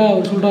குற்றச்சாட்டை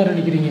அவர் சொல்றாரு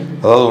நினைக்கிறீங்க?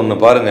 அதாவது ஒன்று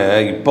பாருங்க,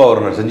 இப்போ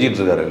அவர் செஞ்சிட்டு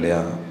இருக்காரு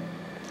இல்லையா,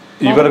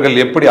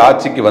 இவர்கள் எப்படி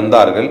ஆட்சிக்கு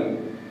வந்தார்கள்,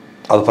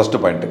 அது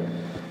ஃபர்ஸ்ட் பாயிண்ட்.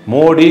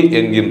 மோடி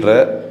என்கின்ற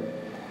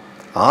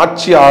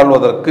ஆட்சி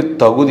ஆள்வதற்கு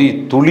தகுதி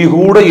துளி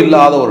கூட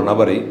இல்லாத ஒரு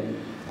நபரை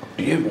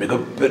அப்படியே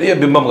மிகப்பெரிய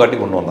பிம்பம் காட்டி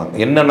கொண்டு வந்தாங்க.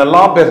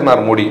 என்னென்னலாம்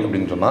பேசினார் மோடி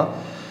அப்படின்னு சொன்னால்,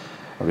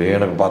 அப்படியே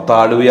எனக்கு பார்த்தா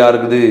அழுவையா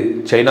இருக்குது.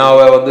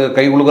 சைனாவை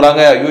கை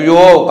கொடுக்குறாங்க, ஐயோ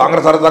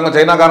காங்கிரஸ் அரசாங்கம்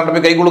சைனாக்காரன்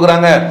போய் கை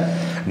கொடுக்குறாங்க,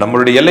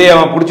 நம்மளுடைய எல்லையை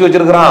அவன் பிடிச்சி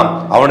வச்சிருக்கிறான்,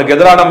 அவனுக்கு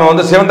எதிராக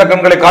நம்ம சிவந்த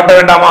கண்களை காட்ட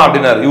வேண்டாமா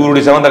அப்படின்னாரு.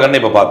 இவருடைய சிவந்த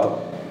கண்ணை இப்போ பார்த்தோம்.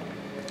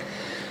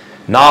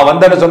 நான்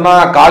வந்தேன்னு சொன்னா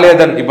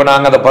காலேதன் இப்போ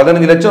நாங்கள் அந்த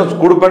 15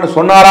 லட்சம் கொடுப்பேன்னு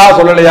சொன்னாரா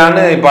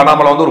சொல்லலையான்னு இப்போ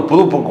அண்ணாமலை ஒரு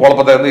புது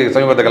குழப்பத்தை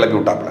சமீபத்தை கிளப்பி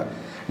விட்டாப்புல.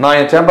 நான்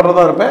என் சேம்பரில்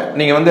தான் இருப்பேன்,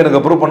 நீங்கள்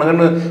எனக்கு ப்ரூவ்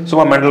பண்ணுங்கன்னு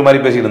சும்மா மெண்டல்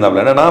மாதிரி பேசிட்டு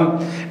இருந்தாப்புல. என்னன்னா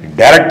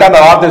டைரக்டாக அந்த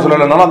வார்த்தையை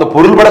சொல்லலைனாலும் அந்த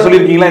பொருள் பட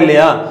சொல்லியிருக்கீங்களா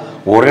இல்லையா?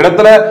 ஒரு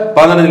இடத்துல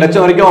 15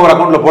 லட்சம் வரைக்கும் அவர்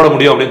அக்கௌண்ட்ல போட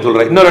முடியும் அப்படின்னு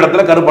சொல்றேன், இன்னொரு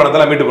இடத்துல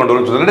கருப்பணத்தில் மீட்டு கொண்டு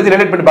வரும் சொல்றேன்.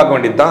 ரிலேட் பண்ணி பார்க்க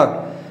வேண்டியது தான்.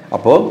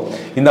 அப்போ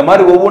இந்த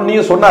மாதிரி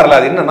ஒவ்வொன்றையும் சொன்னார்ல,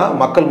 அது என்னன்னா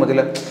மக்கள்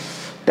மத்தியில்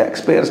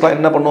டேக்ஸ் பேயர்ஸ்லாம்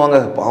என்ன பண்ணுவாங்க,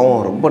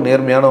 பாவம் ரொம்ப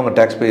நேர்மையானவங்க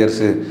டேக்ஸ்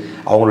பேயர்ஸு,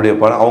 அவங்களுடைய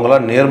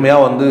அவங்களாம்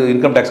நேர்மையாக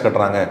இன்கம் டேக்ஸ்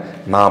கட்டுறாங்க,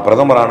 நான்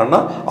பிரதமர் ஆனேன்னா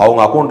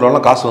அவங்க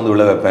அக்கௌண்ட்லலாம் காசு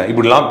விழ வைப்பேன்,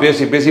 இப்படிலாம்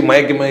பேசி பேசி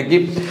மயக்கி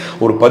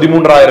ஒரு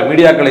 13,000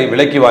 மீடியாக்களை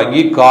விலக்கி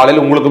வாங்கி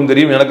காலையில் உங்களுக்கும்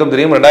தெரியும் எனக்கும்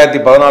தெரியும்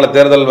 2014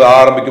 தேர்தல்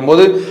ஆரம்பிக்கும்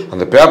போது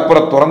அந்த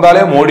பேப்பரை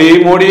திறந்தாலே மோடி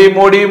மோடி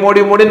மோடி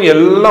மோடி மோடின்னு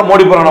எல்லாம்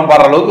மோடி புராணம்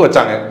பாடுற அளவுக்கு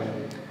வச்சாங்க.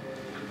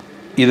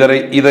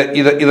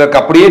 இதற்கு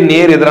அப்படியே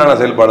நேர் எதிரான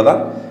செயல்பாடு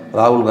தான்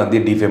ராகுல்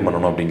காந்தியை டிஃபேம்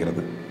பண்ணணும்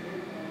அப்படிங்கிறது.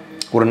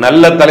 ஒரு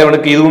நல்ல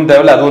தலைவனுக்கு இதுவும்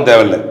தேவையில்லை அதுவும்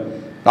தேவையில்லை.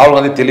 ராகுல்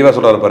காந்தி தெளிவாக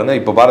சொல்றாரு பாருங்க.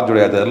 இப்போ பாரத் ஜோடோ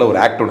யாத்திரையில் ஒரு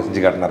ஆக்ட் ஒன்று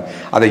செஞ்சு காட்டினார்,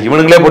 அதை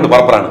இவனுங்களே போட்டு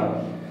பரப்புறானு.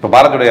 இப்போ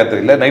பாரத் ஜோடோ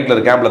யாத்திரையில்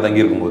நைட்டில் கேம்பில்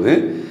தங்கி இருக்கும்போது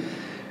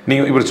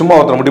நீங்கள் இப்படி சும்மா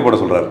ஒருத்தர் முட்டி போட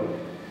சொல்றாரு,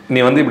 நீ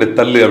இப்படி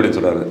தள்ளு அப்படின்னு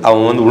சொல்றாரு,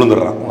 அவன்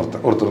விழுந்துடுறான்.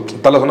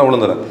 ஒருத்தர் தள்ள சொன்னா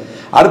விழுந்துடுறாரு.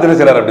 அடுத்து என்ன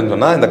செய்யறாரு அப்படின்னு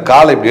சொன்னா, இந்த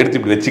காலை இப்படி எடுத்து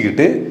இப்படி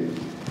வச்சுக்கிட்டு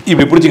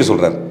இப்படி பிடிச்சிக்க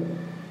சொல்றாரு.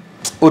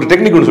 ஒரு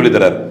டெக்னிக் ஒன்று சொல்லி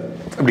தர்றாரு.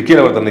 இப்படி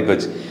கீழே ஒருத்தர் நிற்க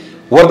வச்சு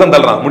ஒருத்தன்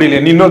தள்ளுறான்,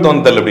 முடியல, நீ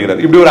இன்னொருத்தன் தள்ளு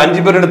அப்படிங்கிறாரு. இப்படி ஒரு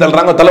 5 பேர்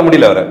தள்ளுறாங்க, தள்ள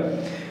முடியல அவரை.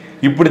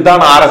 இப்படித்தான்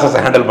நான் RSS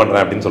ஹேண்டில்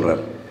பண்றேன் அப்படின்னு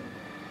சொல்றாரு.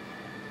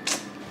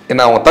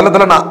 என்ன அவங்க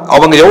தள்ள நான்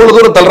அவங்க எவ்வளவு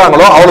தூரம்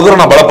தள்ளுறாங்களோ அவ்வளவு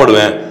தூரம் நான்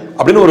பலப்படுவேன்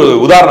அப்படின்னு ஒரு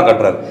உதாரணம்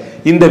காட்டுறாரு.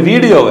 இந்த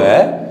வீடியோவை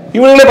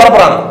இவங்களே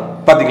பரப்புறாங்க,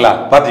 பாத்தீங்களா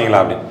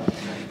அப்படின்னு.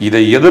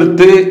 இதை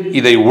எதிர்த்து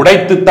இதை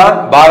உடைத்துத்தான்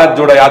பாரத்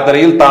ஜோடோ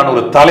யாத்திரையில் தான்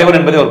ஒரு தலைவர்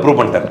என்பதை அவர் ப்ரூவ்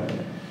பண்ணிட்டார்.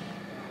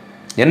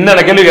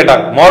 என்னென்ன கேள்வி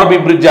கேட்டார், மோர்பி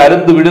பிரிட்ஜ்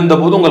அருந்து விழுந்த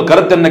போது உங்கள்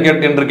கருத்து என்ன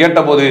என்று கேட்ட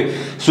போது,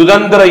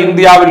 சுதந்திர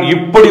இந்தியாவில்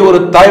இப்படி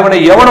ஒரு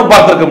தலைவனை எவனும்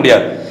பார்த்திருக்க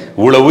முடியாது,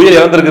 இவ்வளவு உயிர்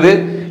இறந்திருக்குது,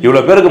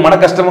 இவ்வளவு பேருக்கு மன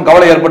கஷ்டமும்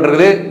கவலை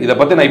ஏற்பட்டிருக்குது, இதை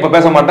பத்தி நான் இப்ப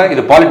பேச மாட்டேன்,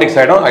 இது பாலிடிக்ஸ்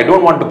ஆயிடும், I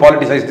don't want to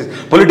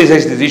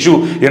politicize this issue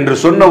என்று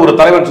சொன்ன ஒரு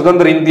தலைவன்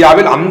சுதந்திர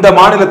இந்தியாவில் அந்த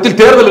மாநிலத்தில்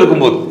தேர்தல்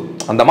இருக்கும்போது,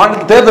 அந்த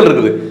மாநிலத்தில் தேர்தல்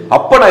இருக்குது,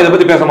 அப்ப நான் இதை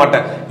பத்தி பேச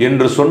மாட்டேன்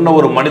என்று சொன்ன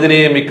ஒரு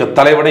மனிதநேய மிக்க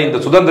தலைவனை இந்த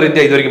சுதந்திர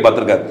இந்தியா இது வரைக்கும்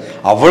பார்த்திருக்காரு.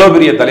 அவ்வளவு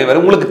பெரிய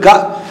தலைவர். உங்களுக்கு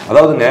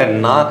அதாவதுங்க,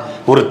 நான்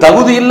ஒரு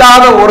தகுதி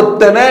இல்லாத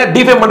ஒருத்தனை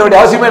டிஃபேம் பண்ண வேண்டிய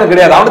அவசியமே எனக்கு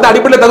கிடையாது, அவனுக்கு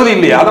அடிப்படையில் தகுதி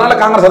இல்லையா, அதனால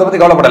காங்கிரஸ் அதை பத்தி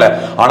கவலைப்படல.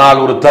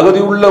 ஆனால் ஒரு தகுதி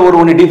உள்ள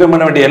ஒருவனை டிஃபேம்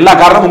பண்ண வேண்டிய எல்லா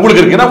காரணமும்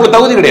உங்களுக்கு இருக்கு, உங்களுக்கு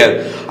தகுதி கிடையாது,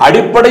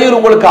 அடிப்படையில்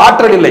உங்களுக்கு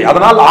ஆற்றல் இல்லை,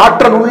 அதனால்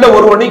ஆற்றல் உள்ள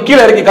ஒருவனை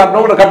கீழே இறக்கி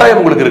காட்டணும்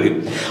கட்டாயம் உங்களுக்கு இருக்கு.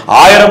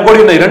 1000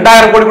 கோடி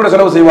 2000 கோடி கூட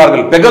செலவு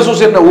செய்வார்கள்.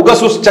 பெகசூஸ் என்ன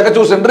உகசூஸ்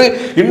செகசூஸ் என்று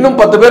இன்னும்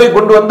 10 பேரை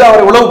கொண்டு வந்து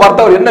அவரை உளவு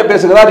பார்த்து அவர் என்ன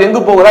பேசுகிறார்,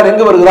 எங்கு போகிறார்,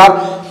 எங்கு வருகிறார்.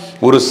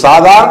 ஒரு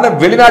சாதாரண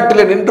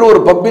வெளிநாட்டில் நின்று ஒரு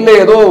பப்பில்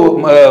ஏதோ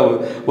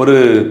ஒரு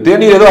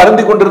தேநீர் ஏதோ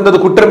அருந்தி கொண்டிருந்தது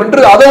குற்றம் என்று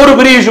அதை ஒரு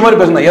பெரிய இஷ்யூ மாதிரி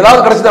பேசினா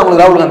ஏதாவது கிடைச்சது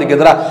அவங்களுக்கு ராகுல் காந்திக்கு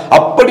எதிராக.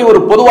 அப்படி ஒரு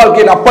பொது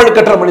வாழ்க்கையில்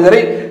அப்பழுக்கற்ற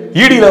மனிதரை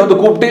ஈடியில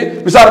கூப்பிட்டு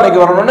விசாரணைக்கு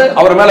வரணும்னு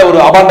அவர் மேல ஒரு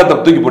அபாண்டத்தை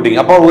தூக்கி போட்டீங்க.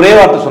 அப்ப ஒரே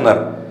வார்த்தை சொன்னார்,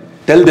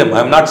 tell them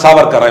I am not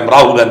Savarkar, I am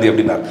ராகுல் காந்தி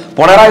அப்படின்னார்.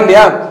 போனாரா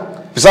இல்லையா?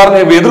 விசாரணை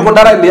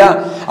எதிர்கொண்டாரா இல்லையா?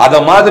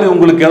 அத மாதிரி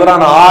உங்களுக்கு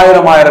எதிரான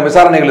 1000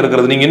 விசாரணைகள்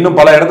இருக்கிறது. நீங்க இன்னும்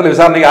பல இடத்துல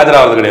விசாரணைக்கு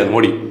ஆஜராகிறது கிடையாது.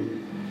 மோடி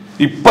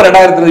இப்ப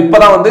 2000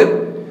 இப்பதான்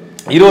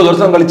 20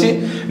 வருஷம் கழிச்சு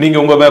நீங்க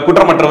உங்க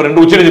குற்றமற்றவர்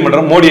என்று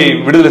உச்சநீதிமன்றம் மோடியை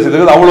விடுதலை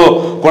செய்தது. அவ்வளவு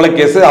கொலை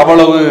கேஸ்,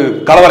 அவ்வளவு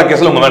கலவர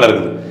கேஸ்ல உங்க மேல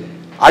இருக்குது.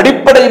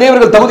 அடிப்படையிலே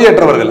இவர்கள்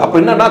தகுதியற்றவர்கள். அப்ப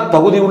என்னன்னா,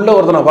 தகுதி உள்ள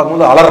ஒருத்தனை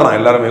பார்க்கும்போது அலறான்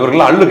எல்லாருமே,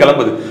 இவர்கள் அள்ளு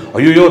கிளம்புது.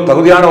 ஐயோ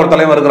தகுதியான ஒரு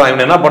தலைவர் இருக்கிறான்,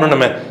 இவன் என்ன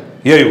பண்ணணுமே,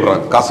 ஏறி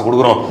விடுறான், காசு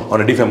கொடுக்குறோம்,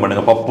 அவனை டிஃபேம்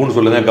பண்ணுங்க, பப்புன்னு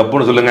சொல்லுங்க,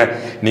 கப்புன்னு சொல்லுங்க.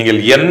 நீங்கள்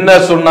என்ன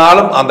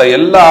சொன்னாலும் அந்த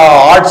எல்லா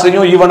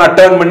ஆர்ட்ஸையும் ஈவனா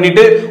டர்ன்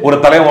பண்ணிட்டு ஒரு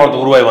தலைவன்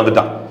உருவாகி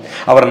வந்துட்டான்.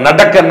 அவர்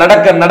நடக்க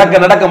நடக்க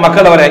நடக்க நடக்க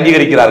மக்கள் அவரை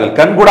அங்கீகரிக்கிறார்கள்.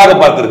 கண்கூடாக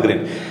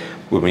பார்த்திருக்கிறேன்.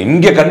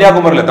 இங்க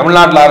கன்னியாகுமரியில்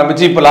தமிழ்நாட்டில்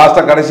ஆரம்பிச்சு இப்ப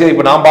லாஸ்டா கடைசியா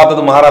இப்ப நான்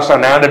பார்த்தது மகாராஷ்டிரா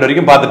நேண்டட்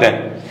வரைக்கும் பார்த்துட்டேன்.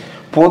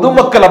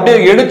 பொதுமக்கள் அப்படியே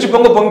எழுச்சி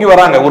பொங்கி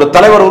வராங்க. ஒரு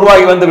தலைவர்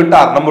உருவாகி வந்து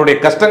விட்டார், நம்மளுடைய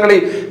கஷ்டங்களை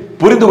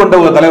புரிந்து கொண்ட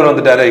ஒரு தலைவர்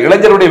வந்துட்டாரு,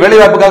 இளைஞருடைய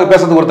வேலைவாய்ப்புக்காக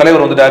பேசுறதுக்கு ஒரு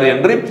தலைவர் வந்துட்டாரு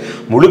என்று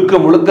முழுக்க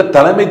முழுக்க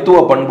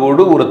தலைமைத்துவ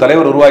பண்போடு ஒரு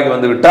தலைவர் உருவாகி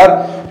வந்து விட்டார்.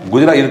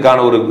 குஜராத்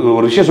இதுக்கான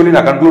ஒரு விஷயம் சொல்லி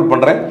நான் கன்க்ளூட்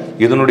பண்றேன்.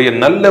 இதனுடைய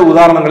நல்ல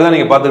உதாரணங்கள் தான்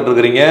நீங்க பார்த்துட்டு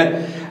இருக்கிறீங்க.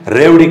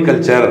 ரேவடி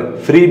கல்ச்சர்,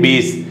 ஃப்ரீ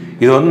பீஸ்,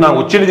 இது வந்து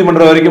நாங்கள்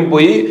உச்சநீதிமன்றம் வரைக்கும்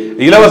போய்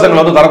இலவசங்கள்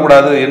வந்து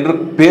தரக்கூடாது என்று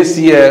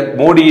பேசிய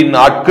மோடியின்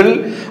ஆட்கள்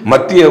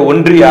மத்திய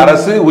ஒன்றிய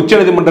அரசு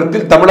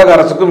உச்சநீதிமன்றத்தில் தமிழக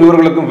அரசுக்கும்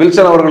இவர்களுக்கும்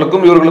வில்சன்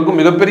அவர்களுக்கும் இவர்களுக்கும்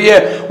மிகப்பெரிய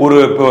ஒரு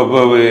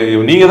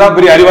நீங்க தான்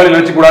பெரிய அறிவாளி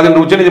நினைச்சு கூடாது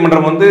என்று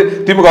உச்சநீதிமன்றம் வந்து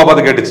திமுக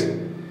பார்த்து கேட்டுச்சு,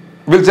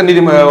 வில்சன்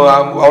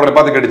அவர்களை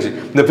பார்த்து கேட்டுச்சு.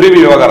 இந்த ஃப்ரீ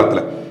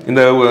விவகாரத்தில்,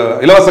 இந்த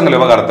இலவசங்கள்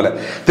விவகாரத்தில்,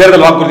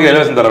 தேர்தல் வாக்குறுதிகள்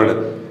இலவசம் தரவில்லை.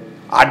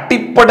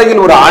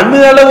 அடிப்படையில் ஒரு அணு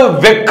அளவு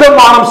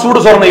வெக்கமானம்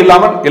சூடு சோரணை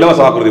இல்லாமல் இலவச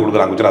வாக்குறுதி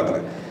கொடுக்குறாங்க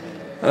குஜராத்தில்.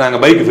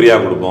 நாங்கள் பைக்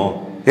ஃப்ரீயாக கொடுப்போம்,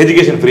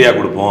 எஜுகேஷன் ஃப்ரீயாக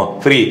கொடுப்போம்,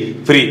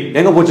 ஃப்ரீ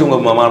எங்க போச்சு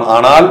உங்க?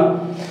 ஆனால்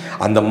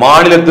அந்த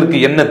மாநிலத்திற்கு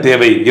என்ன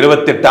தேவை?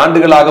 28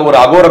 ஆண்டுகளாக ஒரு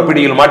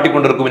அகோரப்பிடியில்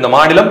மாட்டிக்கொண்டிருக்கும் இந்த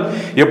மாநிலம்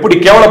எப்படி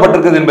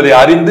கேவலப்பட்டிருக்கிறது என்பதை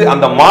அறிந்து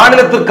அந்த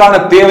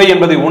மாநிலத்திற்கான தேவை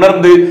என்பதை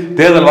உணர்ந்து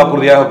தேர்தல்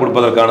வாக்குறுதியாக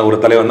கொடுப்பதற்கான ஒரு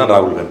தலைவர் தான்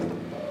ராகுல் காந்தி.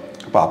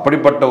 அப்ப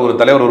அப்படிப்பட்ட ஒரு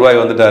தலைவர் உருவாகி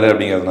வந்துட்டாரு.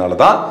 அப்படிங்கிறதுனால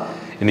தான்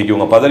இன்னைக்கு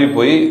இவங்க பதவி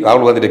போய்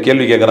ராகுல் காந்தி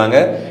கேள்வி கேட்கறாங்க,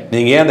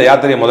 நீங்க ஏன் அந்த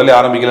யாத்திரையை முதல்ல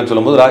ஆரம்பிக்கலன்னு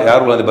சொல்லும்போது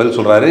ராகுல் காந்தி பதில்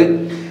சொல்றாரு,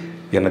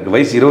 எனக்கு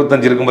வயசு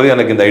 25 இருக்கும்போது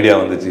எனக்கு இந்த ஐடியா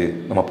வந்துச்சு,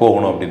 நம்ம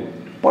போகணும் அப்படின்னு.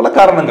 பல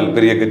காரணங்கள்,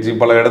 பெரிய கட்சி,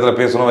 பல இடத்துல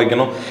பேசணும்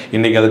வைக்கணும்.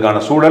 இன்னைக்கு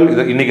அதுக்கான சூழல்,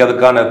 இன்னைக்கு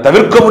அதுக்கான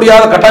தவிர்க்க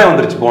முடியாத கட்டாயம்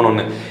வந்துருச்சு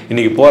போகணும்னு.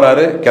 இன்னைக்கு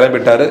போறாரு,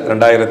 கிளம்பிட்டாரு.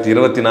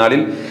 2024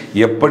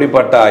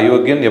 எப்படிப்பட்ட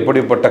அயோக்கியன்,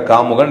 எப்படிப்பட்ட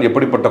காமுகன்,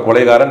 எப்படிப்பட்ட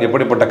கொலைகாரன்,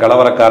 எப்படிப்பட்ட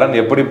கலவரக்காரன்,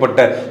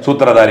 எப்படிப்பட்ட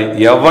சூத்திரதாரி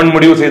எவன்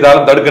முடிவு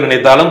செய்தாலும் தடுக்க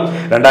நினைத்தாலும்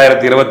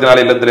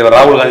 2024 தலைவர்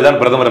ராகுல் காந்தி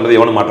தான் பிரதமர் என்பதை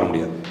எவனும் மாற்ற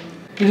முடியாது.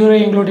 இதுவரை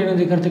எங்களுடைய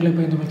கருத்துக்களை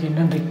பகிர்ந்தமைக்கு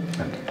நன்றி.